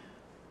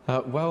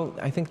 Well,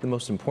 I think the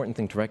most important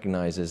thing to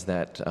recognize is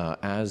that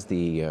as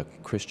the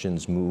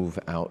Christians move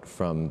out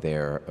from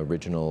their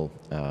original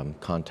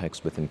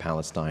context within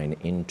Palestine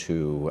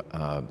into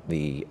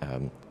the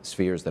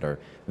spheres that are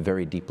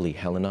very deeply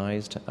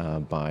Hellenized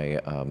by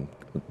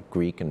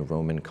Greek and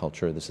Roman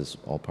culture, this is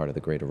all part of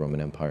the greater Roman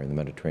Empire in the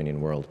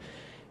Mediterranean world,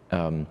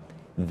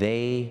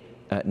 they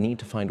need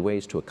to find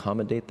ways to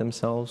accommodate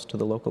themselves to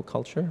the local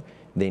culture.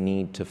 They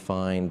need to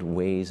find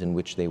ways in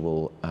which they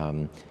will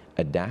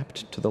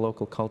adapt to the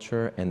local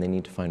culture, and they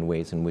need to find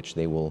ways in which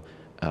they will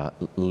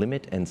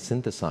limit and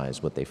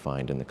synthesize what they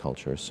find in the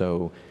culture.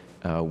 So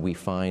we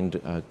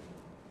find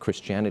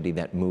Christianity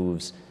that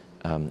moves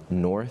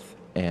north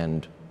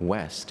and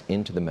west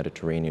into the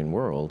Mediterranean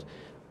world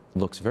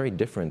looks very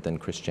different than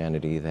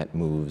Christianity that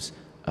moves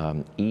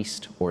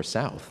east or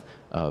south,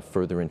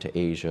 further into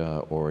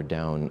Asia or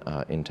down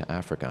into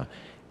Africa.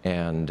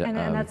 And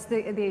that's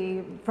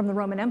from the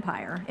Roman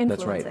Empire influencing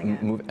that's right.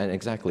 it. And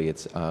exactly,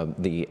 it's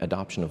the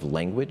adoption of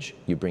language.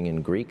 You bring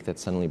in Greek, that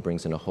suddenly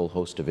brings in a whole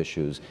host of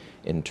issues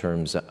in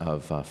terms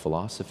of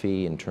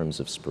philosophy, in terms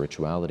of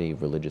spirituality,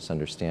 religious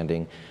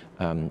understanding.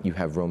 You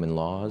have Roman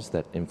laws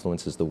that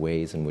influences the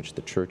ways in which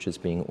the church is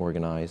being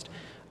organized.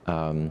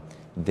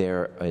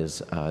 There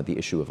is the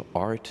issue of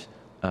art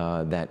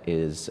that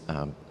is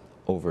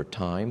over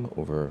time,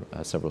 over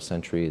several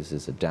centuries,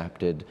 is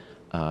adapted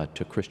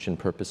to Christian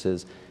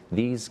purposes.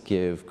 These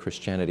give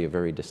Christianity a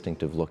very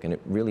distinctive look, and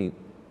it really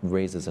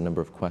raises a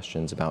number of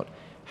questions about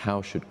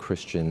how should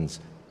Christians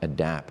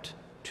adapt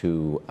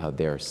to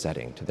their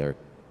setting, to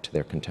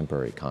their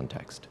contemporary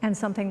context. And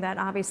something that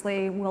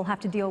obviously we'll have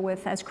to deal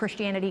with as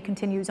Christianity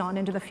continues on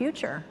into the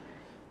future.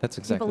 That's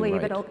exactly right.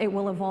 Do you believe it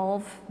will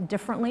evolve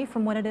differently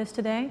from what it is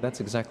today? That's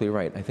exactly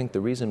right. I think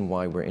the reason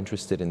why we're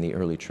interested in the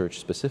early church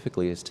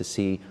specifically is to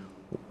see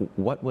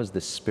what was the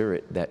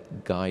spirit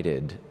that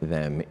guided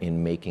them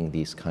in making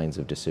these kinds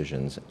of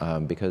decisions.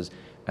 Because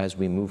as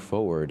we move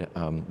forward,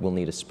 we'll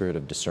need a spirit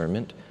of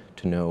discernment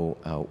to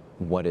know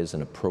what is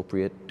an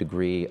appropriate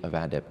degree of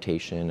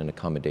adaptation and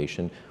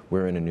accommodation.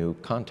 We're in a new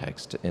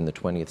context. In the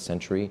 20th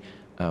century,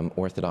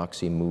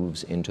 Orthodoxy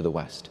moves into the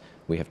West.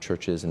 We have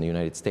churches in the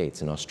United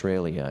States, in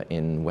Australia,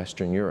 in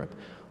Western Europe.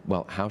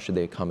 Well, how should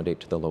they accommodate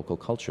to the local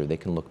culture? They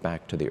can look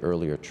back to the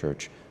earlier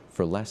church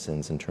for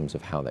lessons in terms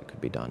of how that could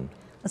be done.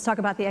 Let's talk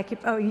about the,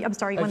 I'm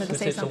sorry, you wanted to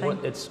say something.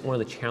 So it's one of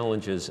the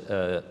challenges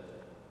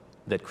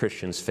that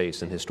Christians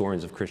face and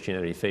historians of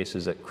Christianity face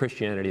is that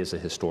Christianity is a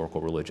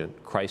historical religion.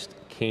 Christ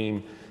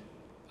came,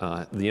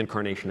 the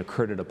incarnation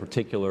occurred at a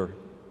particular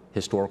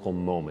historical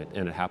moment,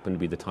 and it happened to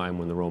be the time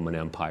when the Roman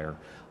Empire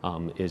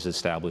is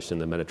established in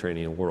the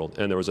Mediterranean world.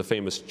 And there was a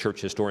famous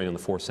church historian in the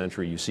 4th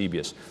century,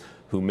 Eusebius,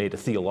 who made a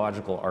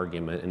theological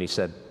argument, and he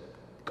said,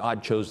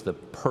 God chose the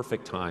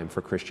perfect time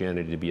for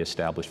Christianity to be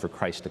established, for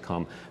Christ to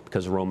come,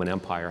 because the Roman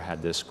Empire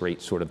had this great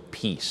sort of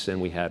peace,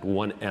 and we had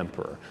one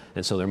emperor,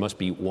 and so there must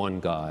be one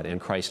God, and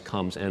Christ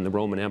comes, and the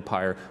Roman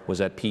Empire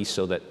was at peace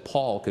so that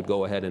Paul could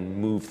go ahead and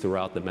move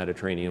throughout the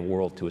Mediterranean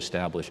world to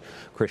establish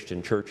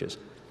Christian churches.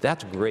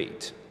 That's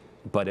great,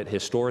 but it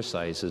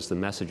historicizes the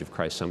message of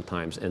Christ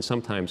sometimes, and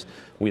sometimes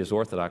we as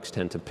Orthodox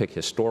tend to pick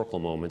historical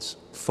moments,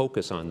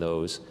 focus on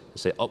those, and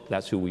say, oh,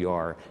 that's who we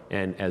are,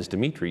 and as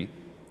Dimitri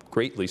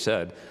greatly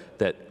said,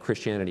 that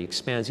Christianity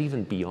expands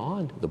even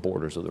beyond the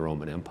borders of the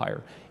Roman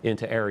Empire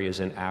into areas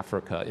in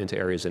Africa, into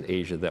areas in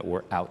Asia that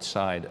were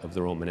outside of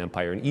the Roman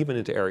Empire, and even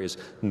into areas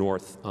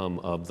north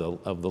of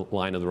the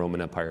line of the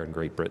Roman Empire in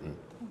Great Britain.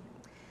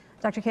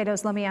 Dr.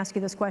 Katos, let me ask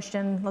you this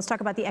question. Let's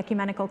talk about the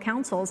ecumenical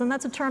councils, and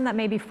that's a term that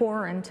may be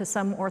foreign to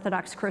some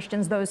Orthodox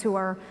Christians, those who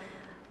are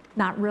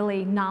not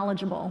really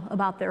knowledgeable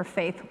about their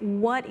faith.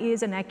 What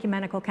is an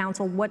ecumenical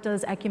council? What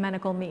does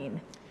ecumenical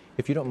mean?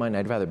 If you don't mind,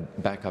 I'd rather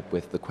back up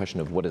with the question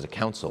of what is a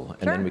council,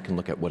 and then we can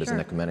look at what is an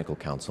ecumenical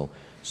council.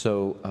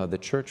 So the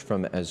church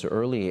from as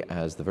early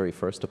as the very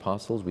first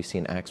apostles, we see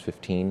in Acts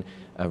 15,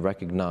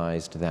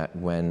 recognized that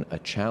when a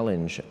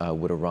challenge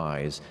would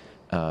arise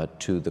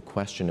to the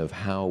question of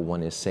how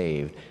one is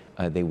saved,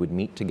 they would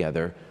meet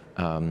together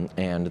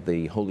and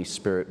the Holy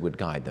Spirit would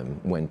guide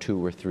them. When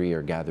 2 or 3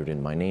 are gathered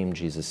in my name,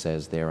 Jesus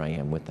says, there I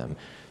am with them.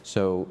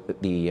 So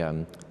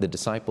the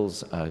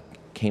disciples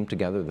came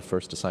together, the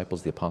first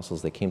disciples, the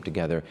apostles, they came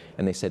together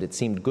and they said, it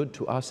seemed good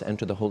to us and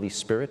to the Holy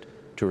Spirit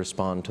to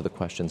respond to the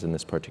questions in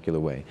this particular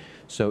way.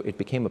 So it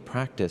became a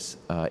practice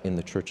in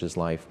the church's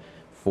life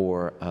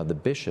for the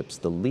bishops,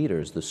 the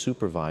leaders, the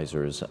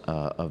supervisors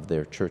of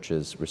their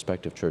churches,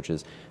 respective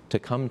churches, to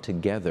come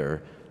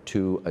together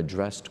to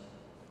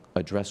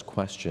address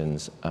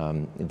questions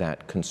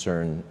that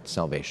concern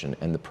salvation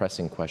and the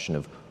pressing question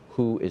of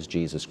who is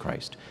Jesus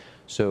Christ.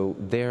 So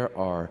there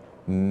are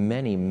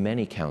many,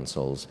 many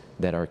councils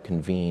that are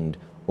convened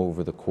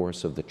over the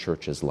course of the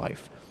church's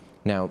life.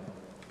 Now,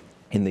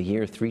 in the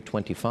year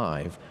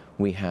 325,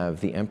 we have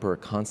the Emperor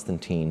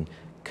Constantine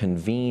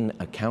convene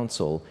a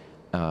council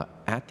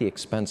at the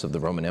expense of the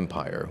Roman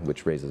Empire,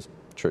 which raises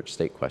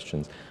church-state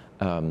questions.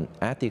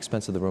 At the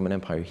expense of the Roman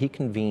Empire, he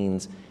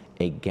convenes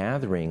a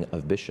gathering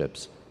of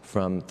bishops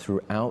from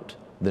throughout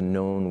the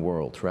known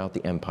world, throughout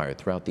the empire,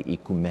 throughout the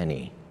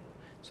ecumeni.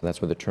 So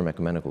that's where the term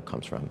ecumenical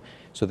comes from.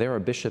 So there are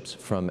bishops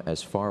from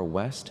as far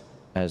west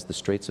as the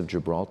Straits of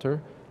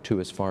Gibraltar to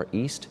as far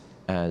east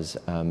as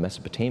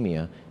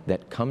Mesopotamia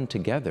that come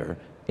together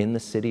in the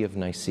city of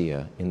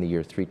Nicaea in the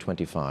year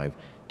 325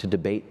 to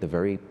debate the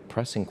very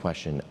pressing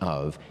question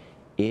of,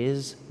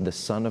 is the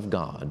Son of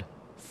God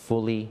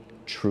fully,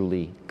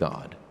 truly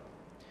God?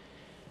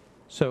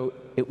 So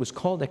it was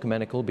called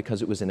ecumenical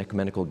because it was an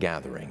ecumenical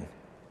gathering.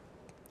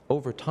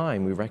 Over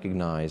time, we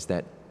recognize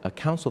that a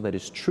council that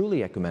is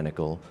truly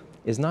ecumenical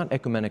is not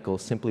ecumenical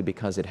simply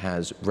because it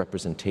has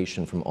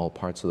representation from all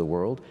parts of the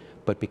world,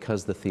 but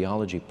because the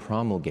theology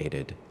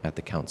promulgated at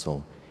the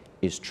council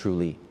is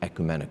truly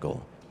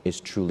ecumenical,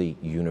 is truly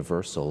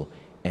universal,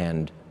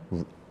 and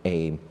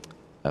a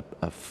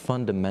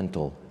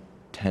fundamental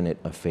tenet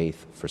of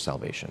faith for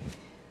salvation.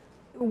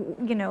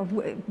 You know,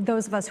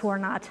 those of us who are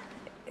not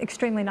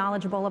extremely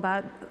knowledgeable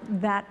about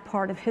that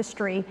part of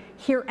history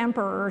hear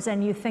emperors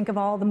and you think of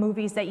all the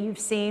movies that you've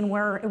seen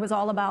where it was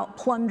all about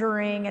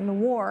plundering and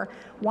war.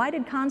 Why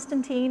did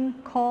Constantine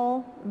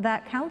call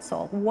that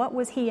council? What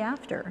was he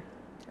after?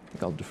 I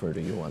think I'll defer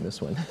to you on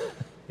this one.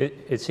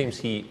 It seems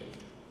the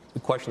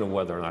question of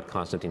whether or not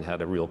Constantine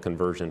had a real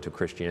conversion to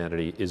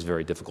Christianity is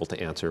very difficult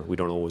to answer. We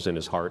don't know what was in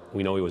his heart.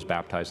 We know he was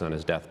baptized on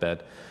his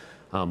deathbed,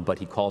 but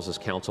he calls his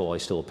council while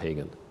he's still a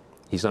pagan.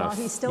 He's not.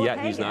 He's still a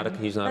pagan.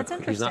 He's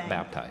not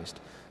baptized.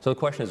 So the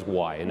question is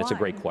why, and it's a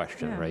great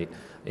question, right?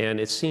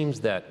 And it seems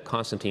that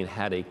Constantine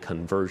had a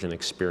conversion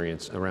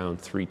experience around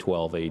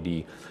 312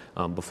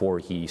 AD before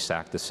he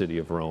sacked the city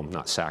of Rome.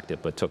 Not sacked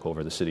it, but took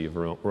over the city of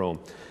Rome.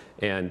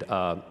 And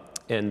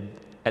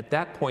at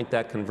that point,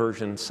 that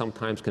conversion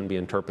sometimes can be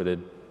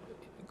interpreted,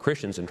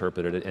 Christians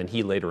interpreted it, and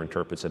he later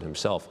interprets it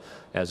himself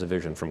as a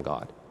vision from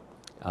God,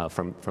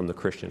 from the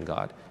Christian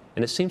God.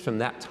 And it seems from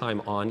that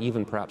time on,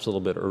 even perhaps a little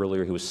bit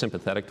earlier, he was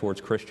sympathetic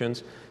towards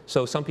Christians.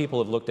 So some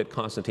people have looked at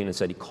Constantine and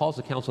said he calls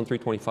the council in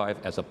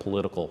 325 as a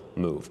political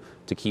move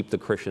to keep the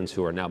Christians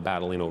who are now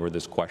battling over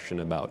this question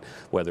about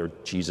whether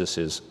Jesus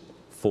is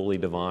fully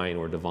divine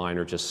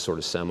or just sort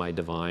of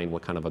semi-divine,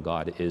 what kind of a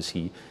God is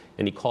he?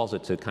 And he calls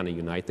it to kind of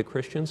unite the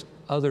Christians.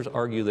 Others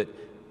argue that,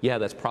 yeah,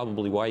 that's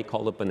probably why he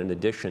called it, but in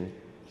addition,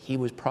 he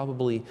was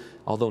probably,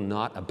 although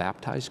not a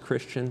baptized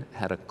Christian,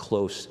 had a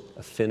close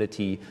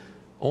affinity.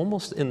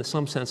 Almost in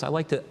some sense, I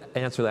like to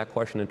answer that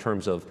question in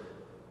terms of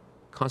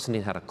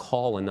Constantine had a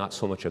call and not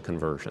so much a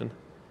conversion.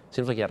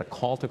 Seems like he had a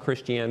call to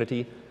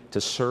Christianity,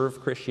 to serve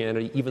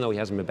Christianity, even though he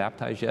hasn't been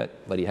baptized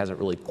yet, but he hasn't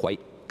really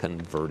quite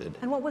converted.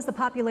 And what was the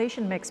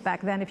population mix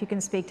back then, if you can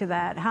speak to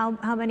that?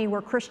 How many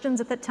were Christians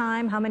at the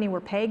time? How many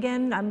were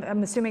pagan?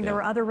 I'm assuming there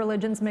were other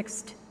religions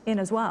mixed in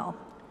as well.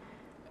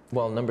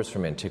 Well, numbers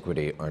from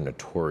antiquity are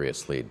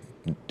notoriously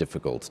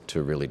difficult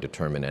to really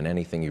determine, and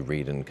anything you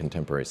read in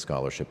contemporary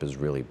scholarship is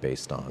really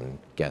based on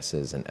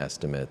guesses and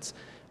estimates.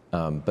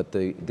 But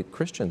the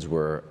Christians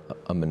were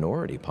a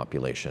minority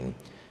population,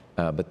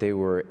 but they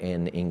were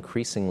an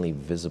increasingly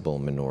visible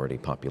minority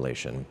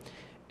population.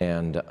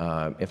 And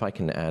if I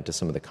can add to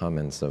some of the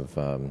comments of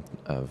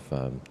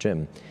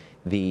Jim,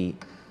 the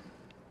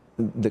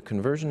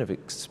conversion of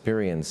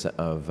experience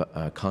of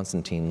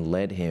Constantine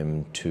led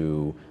him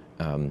to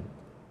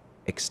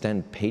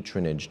extend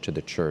patronage to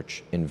the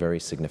church in very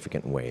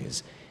significant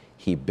ways.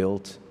 He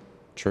built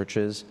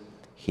churches,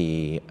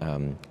 he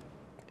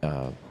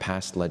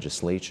passed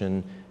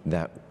legislation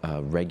that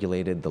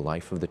regulated the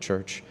life of the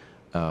church.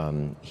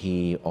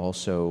 He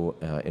also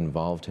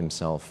involved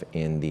himself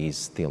in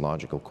these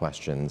theological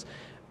questions,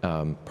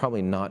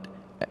 probably not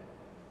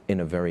in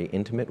a very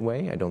intimate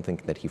way. I don't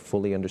think that he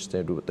fully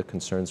understood what the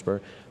concerns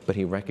were, but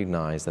he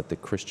recognized that the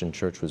Christian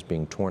church was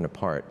being torn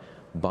apart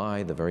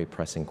by the very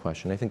pressing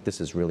question. I think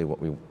this is really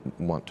what we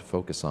want to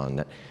focus on,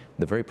 that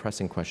the very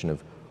pressing question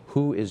of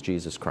who is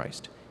Jesus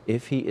Christ?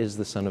 If he is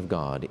the Son of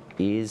God,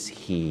 is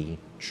he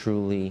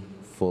truly,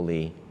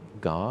 fully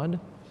God?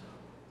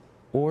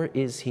 Or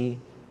is he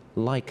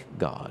like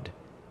God?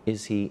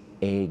 Is he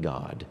a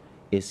God?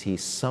 Is he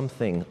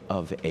something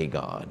of a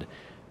God?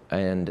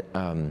 And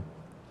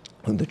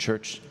the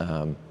church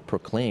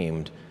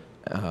proclaimed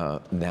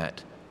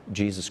that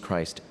Jesus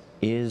Christ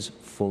is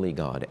fully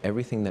God.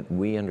 Everything that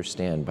we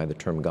understand by the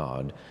term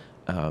God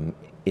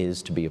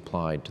is to be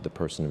applied to the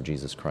person of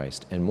Jesus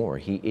Christ and more.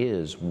 He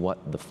is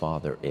what the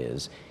Father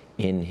is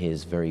in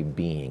his very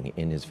being,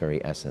 in his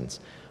very essence.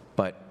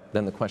 But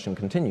then the question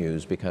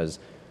continues, because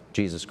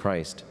Jesus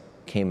Christ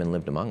came and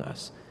lived among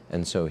us.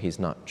 And so he's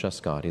not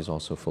just God, he's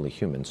also fully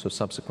human. So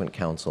subsequent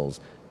councils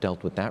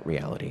dealt with that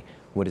reality.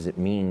 What does it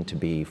mean to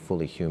be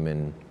fully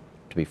human,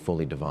 to be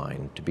fully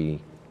divine, to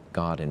be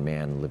God and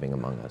man living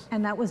among us?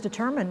 And that was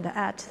determined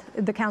at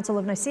the Council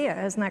of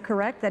Nicaea, isn't that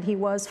correct? That he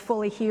was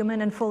fully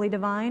human and fully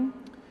divine?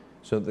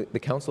 So the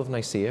Council of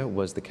Nicaea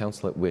was the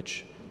council at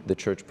which the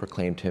church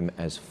proclaimed him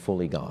as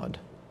fully God.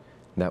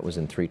 That was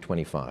in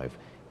 325.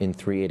 In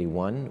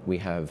 381, we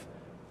have,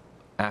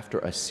 after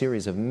a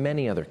series of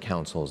many other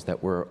councils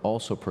that were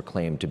also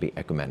proclaimed to be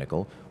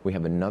ecumenical, we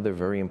have another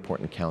very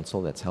important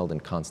council that's held in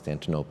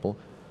Constantinople,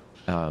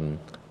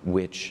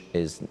 which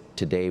is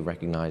today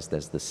recognized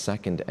as the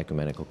Second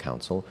Ecumenical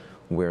Council,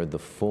 where the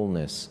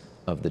fullness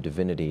of the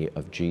divinity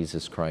of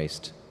Jesus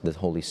Christ, the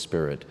Holy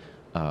Spirit,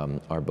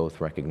 are both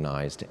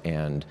recognized,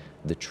 and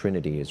the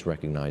Trinity is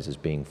recognized as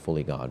being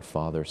fully God,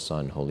 Father,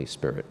 Son, Holy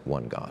Spirit,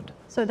 one God.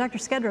 So, Dr.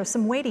 Skedros,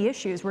 some weighty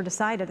issues were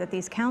decided at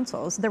these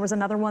councils. There was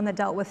another one that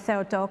dealt with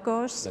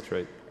Theotokos. That's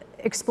right.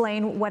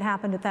 Explain what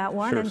happened at that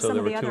one, Sure. and So some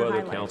there of the were two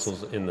other highlights.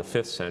 councils in the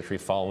 5th century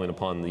following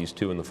upon these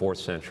two in the 4th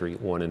century,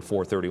 one in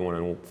 431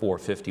 and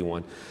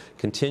 451,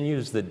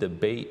 continues the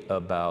debate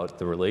about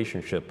the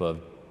relationship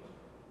of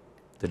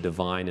the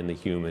divine and the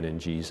human in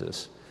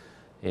Jesus.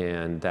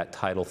 And that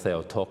title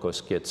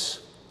Theotokos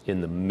gets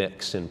in the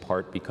mix in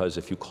part because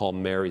if you call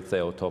Mary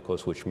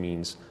Theotokos, which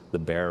means the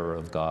bearer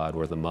of God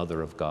or the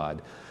mother of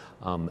God,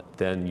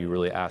 then you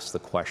really ask the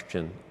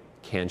question,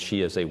 can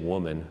she as a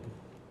woman,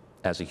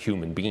 as a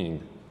human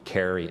being,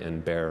 carry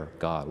and bear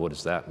God? What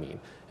does that mean?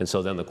 And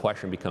so then the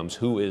question becomes,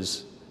 who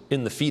is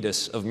in the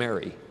fetus of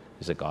Mary?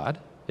 Is it God?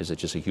 Is it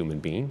just a human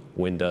being?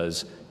 When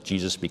does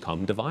Jesus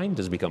become divine?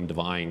 Does he become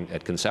divine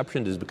at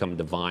conception? Does he become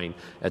divine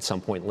at some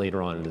point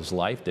later on in his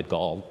life? Did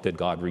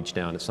God reach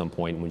down at some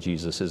point when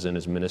Jesus is in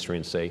his ministry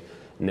and say,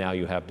 now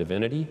you have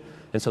divinity?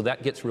 And so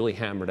that gets really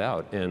hammered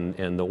out,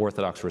 and the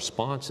Orthodox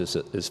response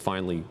is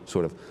finally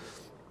sort of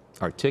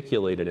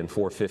articulated in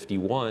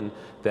 451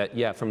 that,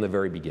 yeah, from the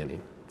very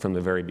beginning,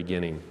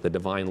 the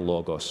divine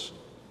Logos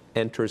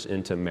enters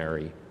into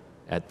Mary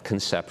at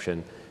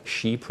conception.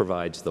 She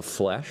provides the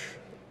flesh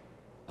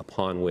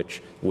upon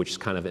which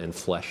kind of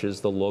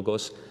enfleshes the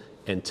Logos,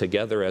 and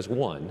together as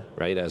one,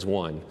 right, as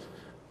one.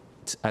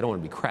 I don't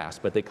want to be crass,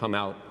 but they come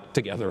out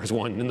together as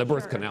one in the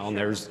birth canal,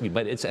 and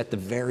but it's at the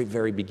very,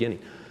 very beginning.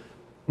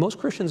 Most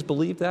Christians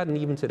believe that, and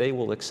even today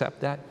will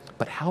accept that,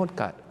 but how it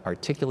got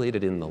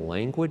articulated in the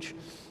language,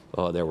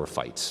 there were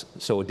fights.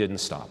 So it didn't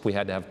stop. We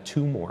had to have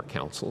two more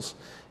councils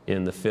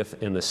in the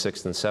 5th, in the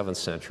 6th and 7th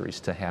centuries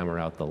to hammer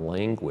out the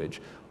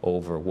language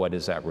over what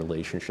is that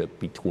relationship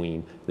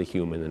between the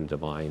human and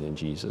divine in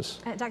Jesus.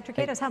 Dr.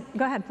 Katos,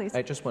 go ahead, please.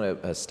 I just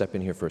want to step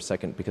in here for a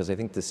second, because I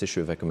think this issue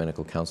of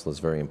ecumenical council is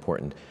very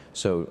important.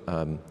 So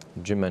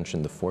Jim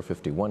mentioned the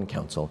 451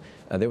 council.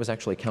 There was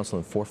actually a council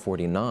in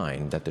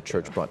 449 that the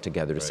church brought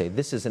together to say,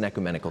 this is an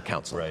ecumenical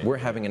council. We're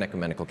having an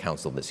ecumenical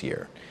council this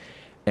year.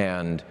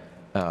 And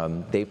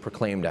they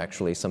proclaimed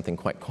actually something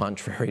quite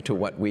contrary to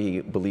what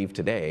we believe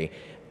today.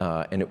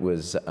 And it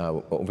was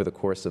over the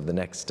course of the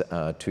next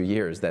 2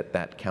 years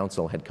that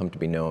council had come to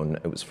be known.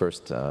 It was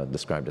first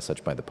described as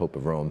such by the Pope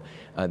of Rome.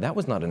 That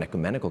was not an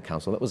ecumenical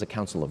council, that was a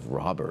council of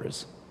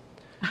robbers.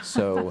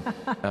 So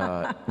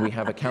we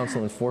have a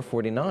council in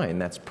 449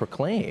 that's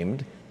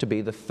proclaimed to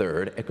be the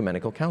 3rd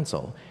ecumenical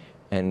council.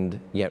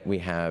 And yet we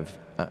have,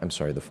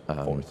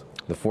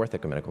 the 4th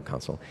ecumenical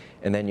council.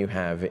 And then you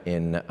have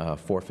in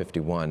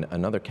 451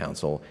 another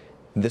council.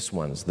 This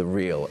one's the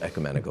real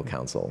ecumenical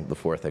council, the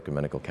 4th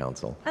ecumenical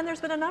council. And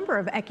there's been a number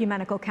of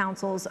ecumenical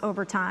councils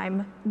over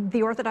time.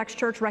 The Orthodox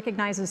Church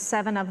recognizes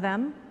 7 of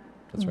them.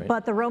 That's right.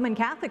 But the Roman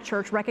Catholic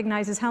Church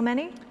recognizes how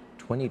many?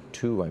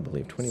 22, I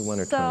believe,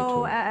 21 or 22.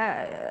 So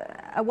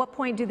at what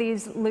point do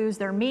these lose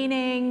their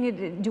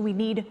meaning? Do we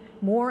need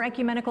more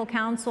ecumenical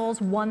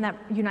councils, one that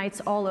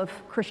unites all of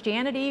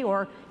Christianity,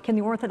 or can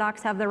the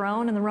Orthodox have their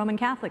own and the Roman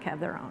Catholic have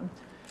their own?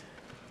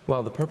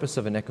 Well, the purpose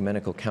of an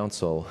ecumenical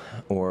council,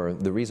 or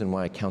the reason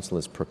why a council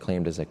is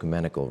proclaimed as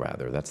ecumenical,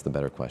 rather, that's the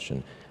better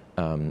question,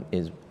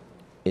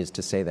 is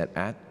to say that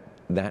at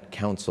that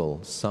council,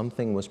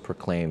 something was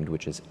proclaimed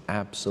which is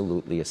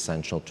absolutely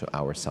essential to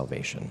our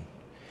salvation.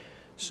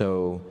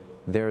 So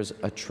there's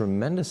a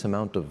tremendous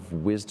amount of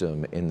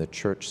wisdom in the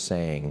church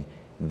saying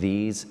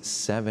these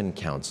 7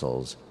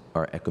 councils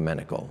are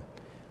ecumenical.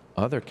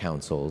 Other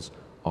councils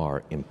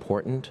are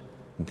important,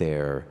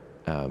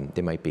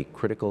 they might be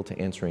critical to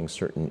answering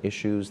certain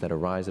issues that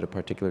arise at a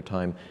particular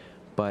time,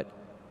 but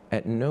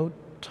at no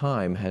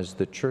time has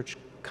the church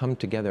come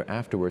together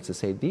afterwards to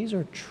say these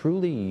are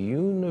truly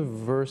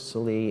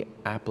universally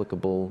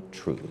applicable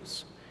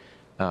truths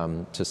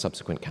to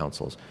subsequent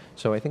councils.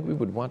 So I think we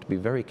would want to be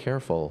very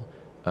careful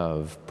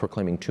of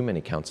proclaiming too many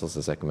councils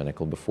as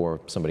ecumenical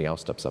before somebody else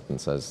steps up and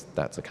says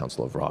that's a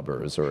council of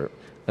robbers, or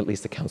at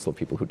least a council of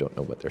people who don't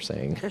know what they're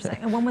saying.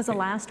 And when was the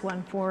last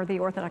one for the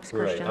Orthodox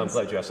Christians? Right. I'm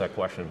glad you asked that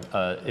question.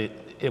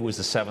 It was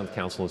the 7th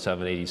Council in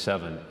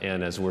 787,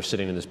 and as we're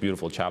sitting in this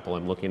beautiful chapel,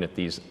 I'm looking at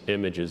these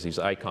images, these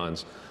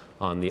icons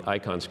on the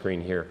icon screen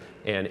here.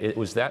 And it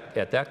was at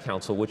that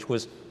council, which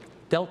was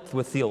dealt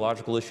with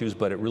theological issues,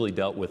 but it really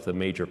dealt with the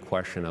major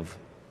question of,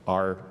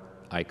 are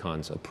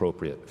icons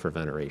appropriate for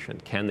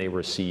veneration? Can they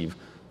receive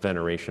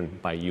veneration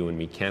by you and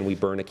me? Can we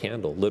burn a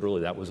candle?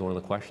 Literally, that was one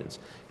of the questions.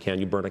 Can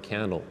you burn a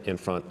candle in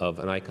front of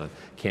an icon?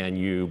 Can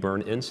you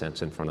burn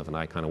incense in front of an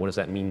icon? And what does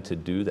that mean to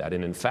do that?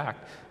 And in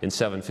fact, in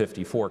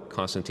 754,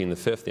 Constantine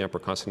V, the Emperor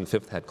Constantine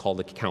V, had called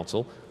a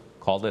council,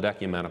 called it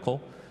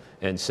ecumenical,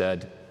 and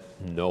said,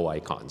 no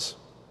icons.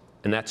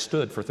 And that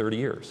stood for 30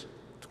 years,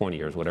 20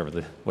 years, whatever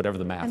the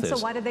math is. And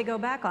so why did they go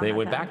back on that? They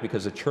went back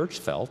because the church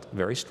felt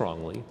very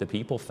strongly, the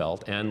people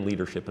felt, and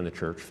leadership in the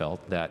church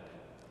felt that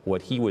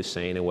what he was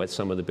saying and what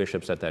some of the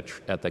bishops at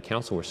the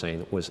council were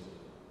saying was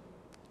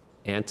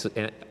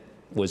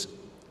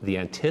the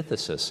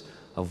antithesis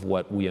of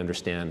what we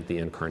understand the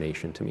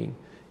incarnation to mean.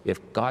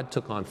 If God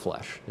took on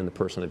flesh in the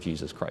person of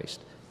Jesus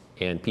Christ,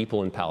 and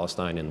people in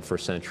Palestine in the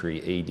 1st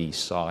century AD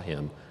saw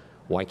him,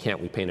 why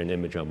can't we paint an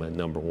image of him,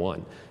 number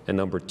one? And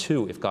number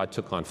two, if God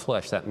took on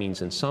flesh, that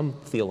means in some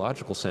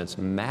theological sense,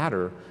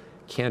 matter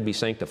can be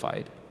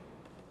sanctified.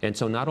 And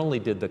so not only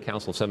did the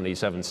Council of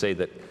 787 say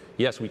that,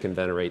 yes, we can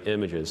venerate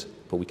images,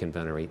 but we can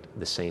venerate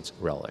the saints'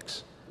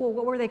 relics. Well,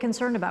 what were they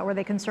concerned about? Were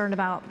they concerned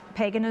about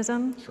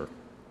paganism? Sure.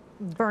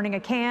 Burning a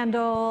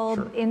candle,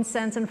 Sure.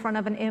 Incense in front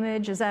of an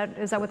image? Is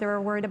that what they were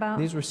worried about?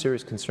 These were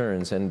serious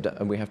concerns, and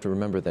we have to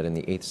remember that in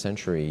the 8th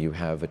century you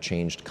have a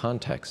changed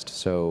context.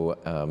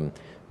 So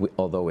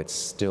although it's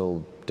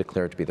still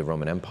declared to be the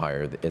Roman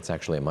Empire, it's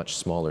actually a much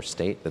smaller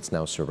state that's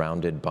now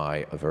surrounded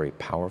by a very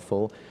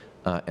powerful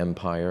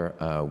empire,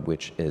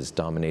 which is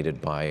dominated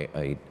by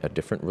a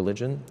different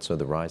religion, so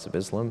the rise of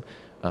Islam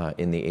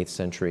in the 8th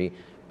century,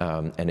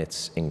 and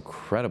its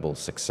incredible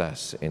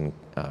success in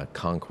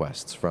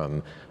conquests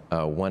from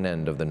one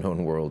end of the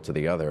known world to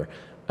the other,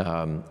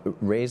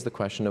 raised the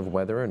question of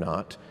whether or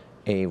not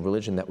a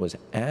religion that was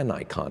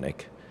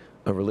aniconic,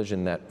 a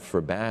religion that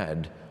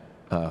forbade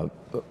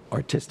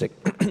artistic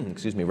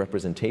excuse me,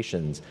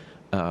 representations,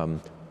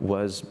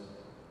 was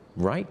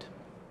right.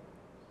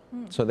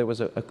 So there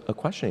was a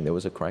questioning, there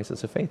was a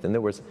crisis of faith, and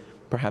there was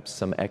perhaps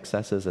some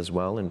excesses as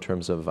well in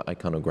terms of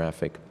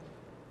iconographic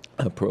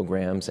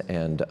programs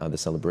and the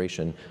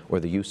celebration or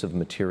the use of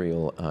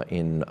material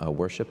in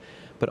worship.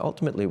 But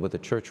ultimately what the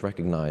church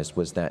recognized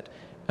was that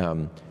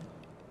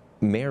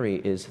Mary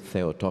is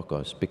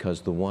Theotokos because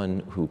the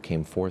one who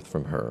came forth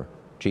from her,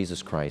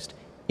 Jesus Christ,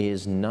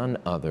 is none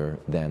other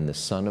than the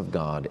Son of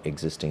God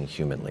existing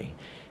humanly.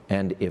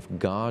 And if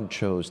God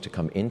chose to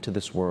come into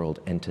this world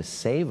and to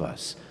save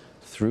us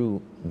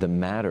through the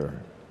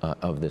matter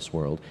of this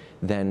world,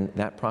 then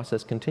that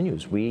process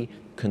continues. We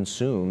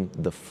consume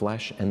the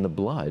flesh and the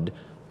blood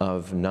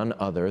of none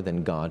other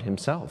than God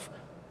himself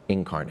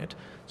incarnate.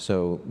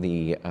 So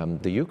the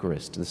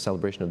Eucharist, the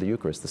celebration of the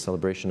Eucharist, the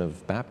celebration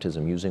of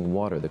baptism using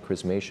water, the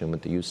chrismation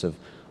with the use of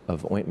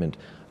ointment,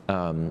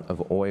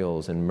 of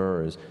oils and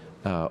myrrhs,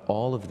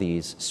 all of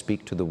these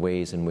speak to the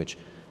ways in which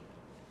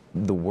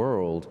the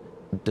world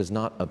does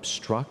not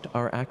obstruct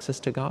our access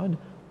to God,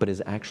 but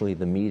is actually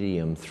the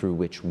medium through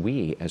which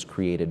we, as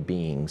created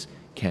beings,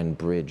 can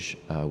bridge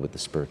with the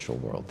spiritual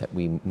world, that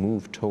we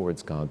move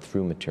towards God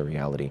through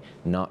materiality,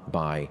 not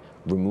by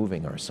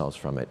removing ourselves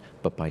from it,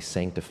 but by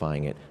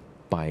sanctifying it,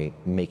 by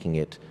making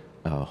it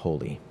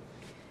holy.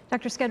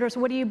 Dr. Skedros,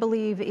 what do you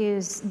believe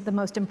is the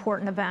most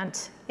important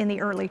event in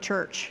the early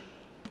church?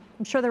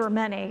 I'm sure there were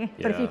many,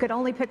 but if you could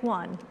only pick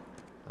one.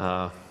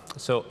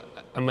 So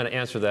I'm going to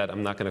answer that.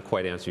 I'm not going to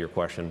quite answer your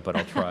question, but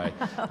I'll try.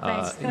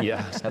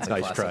 Yeah, that's a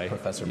nice try.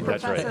 Professor move.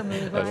 That's right.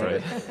 Move, That's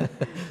right.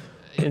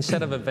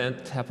 Instead of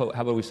event, how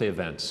about we say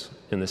events,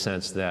 in the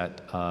sense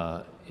that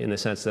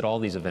all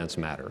these events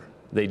matter.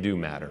 They do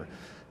matter,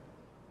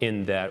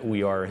 in that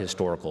we are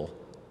historical.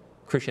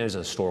 Christianity is a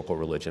historical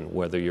religion,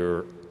 whether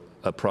you're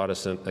a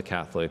Protestant, a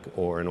Catholic,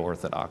 or an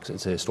Orthodox.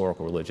 It's a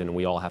historical religion, and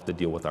we all have to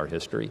deal with our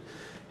history.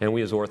 And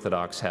we as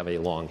Orthodox have a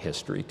long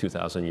history,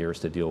 2,000 years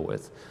to deal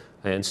with.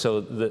 And so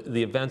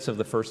the events of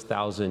the first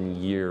 1,000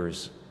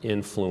 years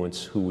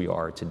influence who we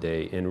are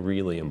today in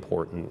really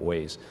important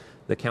ways.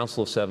 The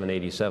Council of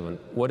 787,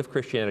 what if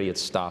Christianity had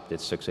stopped at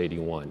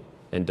 681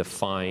 and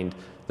defined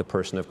the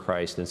person of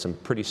Christ in some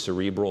pretty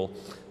cerebral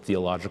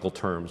theological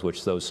terms,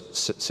 which those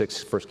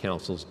 6 first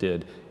councils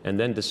did, and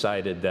then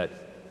decided that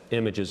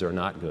images are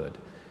not good?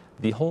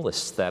 The whole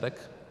aesthetic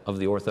of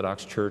the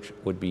Orthodox Church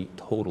would be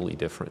totally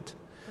different.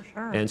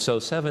 Sure. And so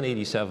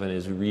 787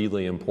 is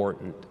really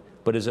important,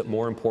 but is it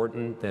more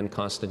important than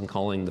Constantine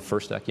calling the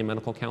First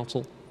Ecumenical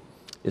Council?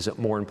 Is it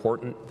more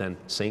important than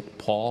St.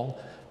 Paul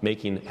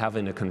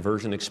having a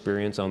conversion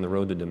experience on the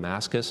road to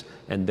Damascus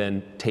and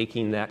then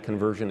taking that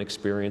conversion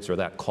experience, or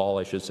that call,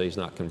 I should say, he's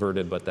not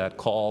converted, but that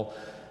call,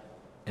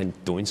 and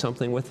doing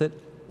something with it?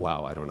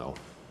 Wow, I don't know.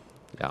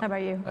 Yeah. How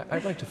about you?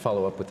 I'd like to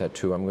follow up with that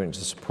too. I'm going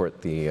to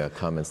support the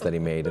comments that he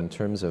made in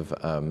terms of,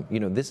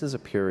 this is a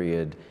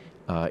period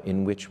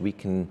in which we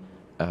can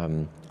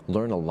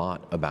learn a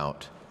lot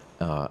about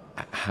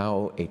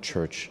how a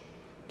church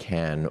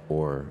can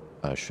or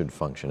should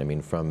function. I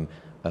mean, from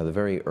the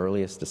very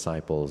earliest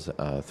disciples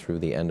through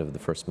the end of the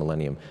first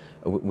millennium,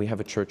 we have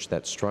a church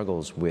that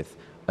struggles with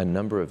a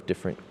number of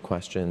different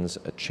questions,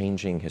 a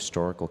changing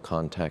historical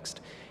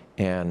context,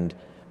 and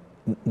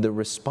the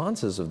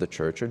responses of the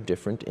church are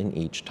different in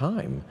each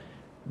time,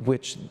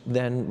 which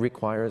then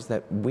requires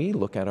that we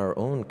look at our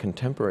own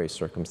contemporary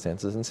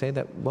circumstances and say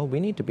that, well, we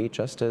need to be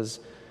just as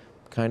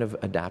kind of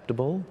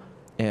adaptable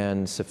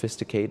and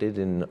sophisticated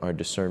in our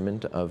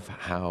discernment of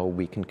how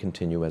we can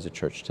continue as a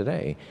church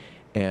today.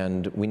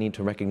 And we need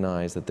to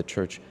recognize that the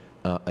church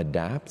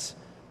adapts,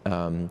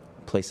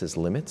 places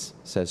limits,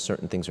 says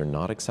certain things are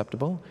not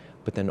acceptable,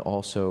 but then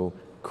also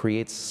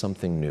creates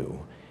something new.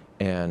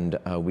 And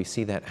we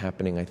see that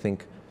happening, I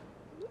think,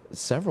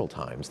 several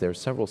times. There are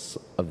several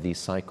of these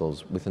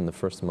cycles within the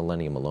first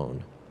millennium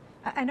alone.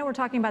 I know we're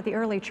talking about the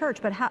early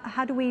church, but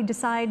how do we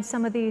decide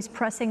some of these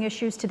pressing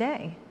issues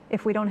today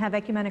if we don't have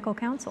ecumenical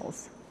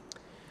councils?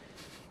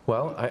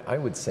 Well, I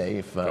would say,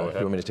 if you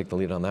want me to take the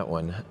lead on that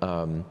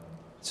one,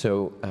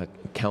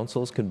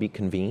 councils could be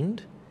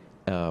convened,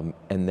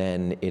 and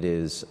then it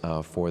is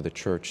for the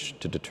church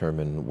to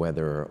determine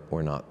whether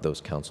or not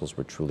those councils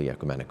were truly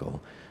ecumenical.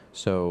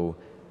 So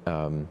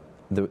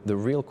the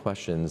real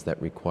questions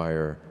that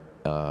require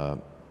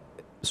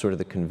sort of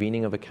the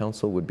convening of a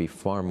council would be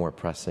far more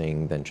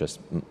pressing than just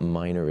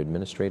minor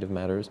administrative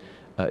matters.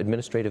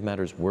 Administrative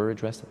matters were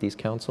addressed at these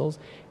councils,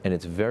 and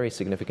it's very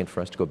significant for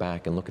us to go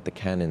back and look at the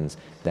canons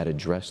that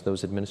address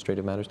those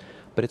administrative matters.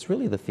 But it's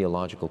really the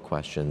theological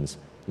questions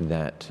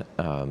that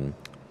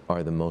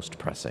are the most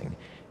pressing.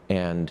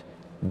 And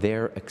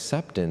their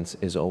acceptance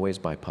is always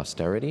by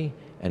posterity,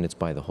 and it's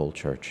by the whole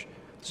church.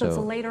 So it's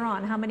later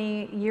on. How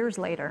many years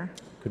later?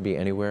 Could be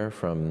anywhere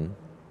from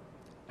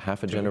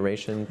half a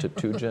generation to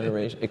 2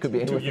 generations. It could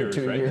be anywhere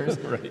from 2 years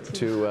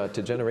right.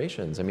 to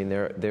generations. I mean,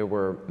 there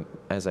were,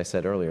 as I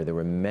said earlier, there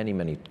were many,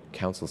 many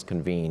councils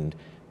convened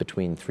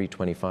between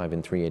 325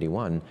 and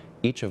 381,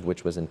 each of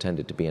which was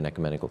intended to be an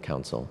ecumenical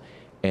council.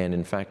 And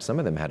in fact, some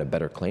of them had a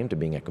better claim to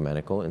being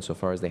ecumenical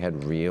insofar as they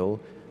had real,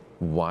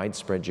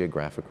 widespread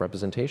geographic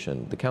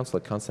representation. The Council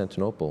at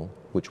Constantinople,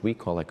 which we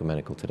call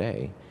ecumenical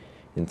today,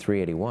 in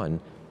 381,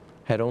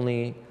 had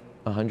only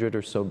 100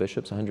 or so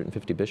bishops,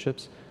 150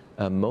 bishops,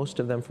 most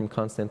of them from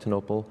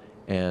Constantinople,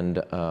 and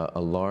a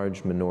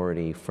large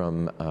minority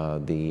from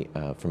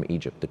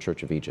Egypt, the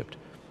Church of Egypt.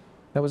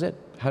 That was it.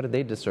 How did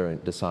they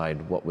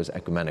decide what was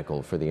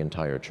ecumenical for the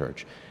entire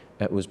church?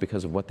 It was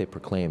because of what they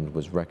proclaimed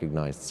was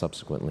recognized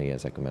subsequently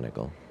as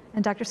ecumenical.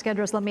 And Dr.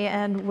 Skedros, let me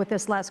end with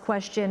this last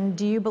question.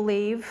 Do you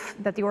believe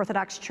that the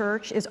Orthodox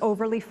Church is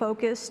overly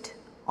focused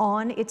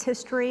on its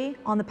history,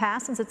 on the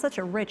past, since it's such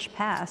a rich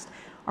past?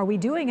 Are we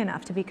doing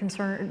enough to be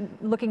concerned,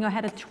 looking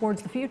ahead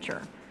towards the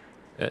future?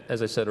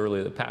 As I said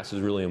earlier, the past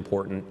is really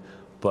important,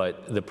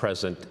 but the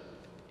present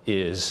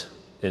is,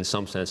 in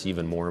some sense,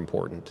 even more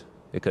important.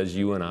 Because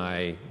you and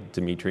I,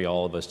 Dimitri,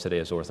 all of us today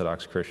as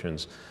Orthodox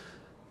Christians,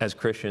 as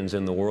Christians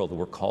in the world,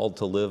 we're called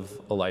to live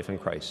a life in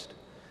Christ.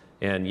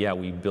 And yeah,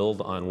 we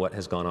build on what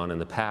has gone on in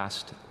the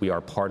past. We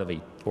are part of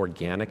an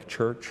organic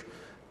church.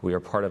 We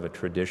are part of a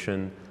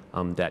tradition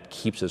that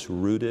keeps us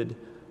rooted.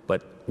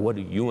 But what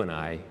do you and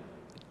I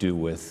do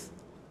with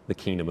the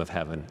kingdom of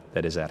heaven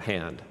that is at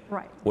hand?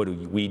 Right. What do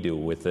we do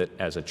with it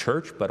as a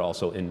church, but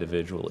also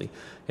individually?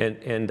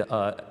 And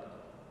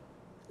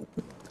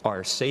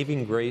our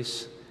saving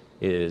grace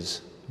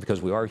is,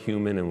 because we are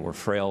human and we're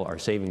frail, our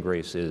saving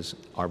grace is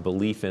our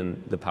belief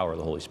in the power of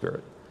the Holy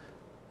Spirit.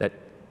 That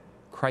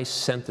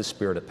Christ sent the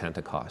Spirit at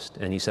Pentecost,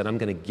 and he said, I'm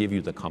going to give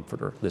you the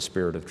Comforter, the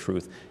Spirit of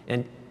truth.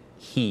 And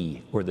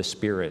he, or the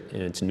Spirit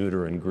in its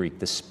neuter in Greek,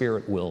 the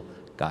Spirit will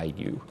guide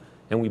you.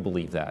 And we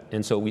believe that.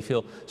 And so we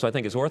feel, so I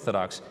think as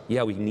Orthodox,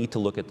 yeah, we need to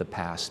look at the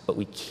past, but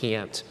we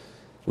can't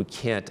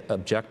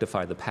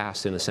objectify the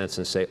past in a sense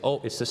and say,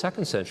 oh, it's the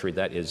 2nd century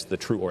that is the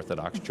true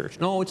Orthodox Church.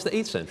 No, it's the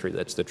 8th century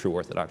that's the true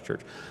Orthodox Church.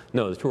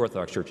 No, the true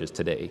Orthodox Church is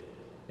today,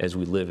 as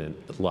we live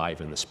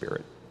live in the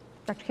Spirit.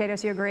 Dr.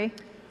 Kados, you agree?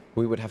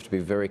 We would have to be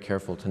very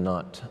careful to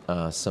not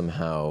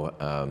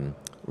somehow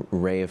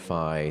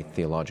reify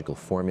theological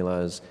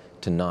formulas,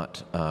 to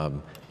not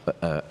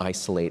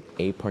isolate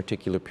a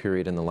particular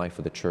period in the life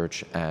of the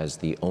church as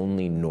the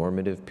only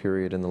normative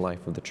period in the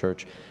life of the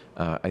church.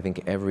 I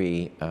think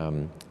every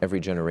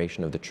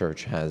generation of the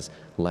church has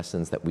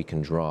lessons that we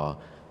can draw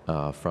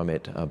from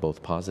it,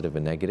 both positive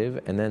and negative,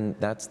 and then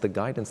that's the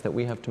guidance that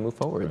we have to move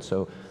forward. Right.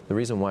 So the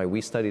reason why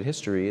we studied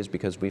history is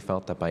because we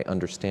felt that by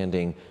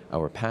understanding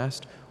our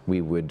past,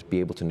 we would be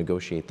able to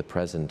negotiate the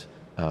present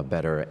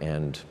better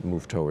and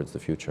move towards the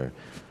future.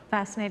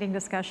 Fascinating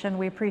discussion.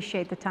 We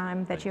appreciate the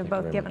time that you have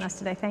both given us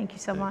today. Thank you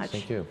so much.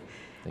 Thank you.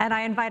 And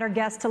I invite our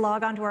guests to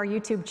log on to our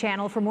YouTube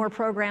channel for more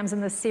programs in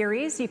this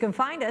series. You can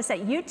find us at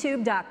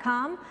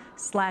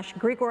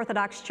youtube.com/Greek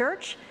Orthodox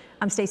Church.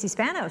 I'm Stacey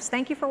Spanos.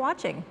 Thank you for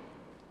watching.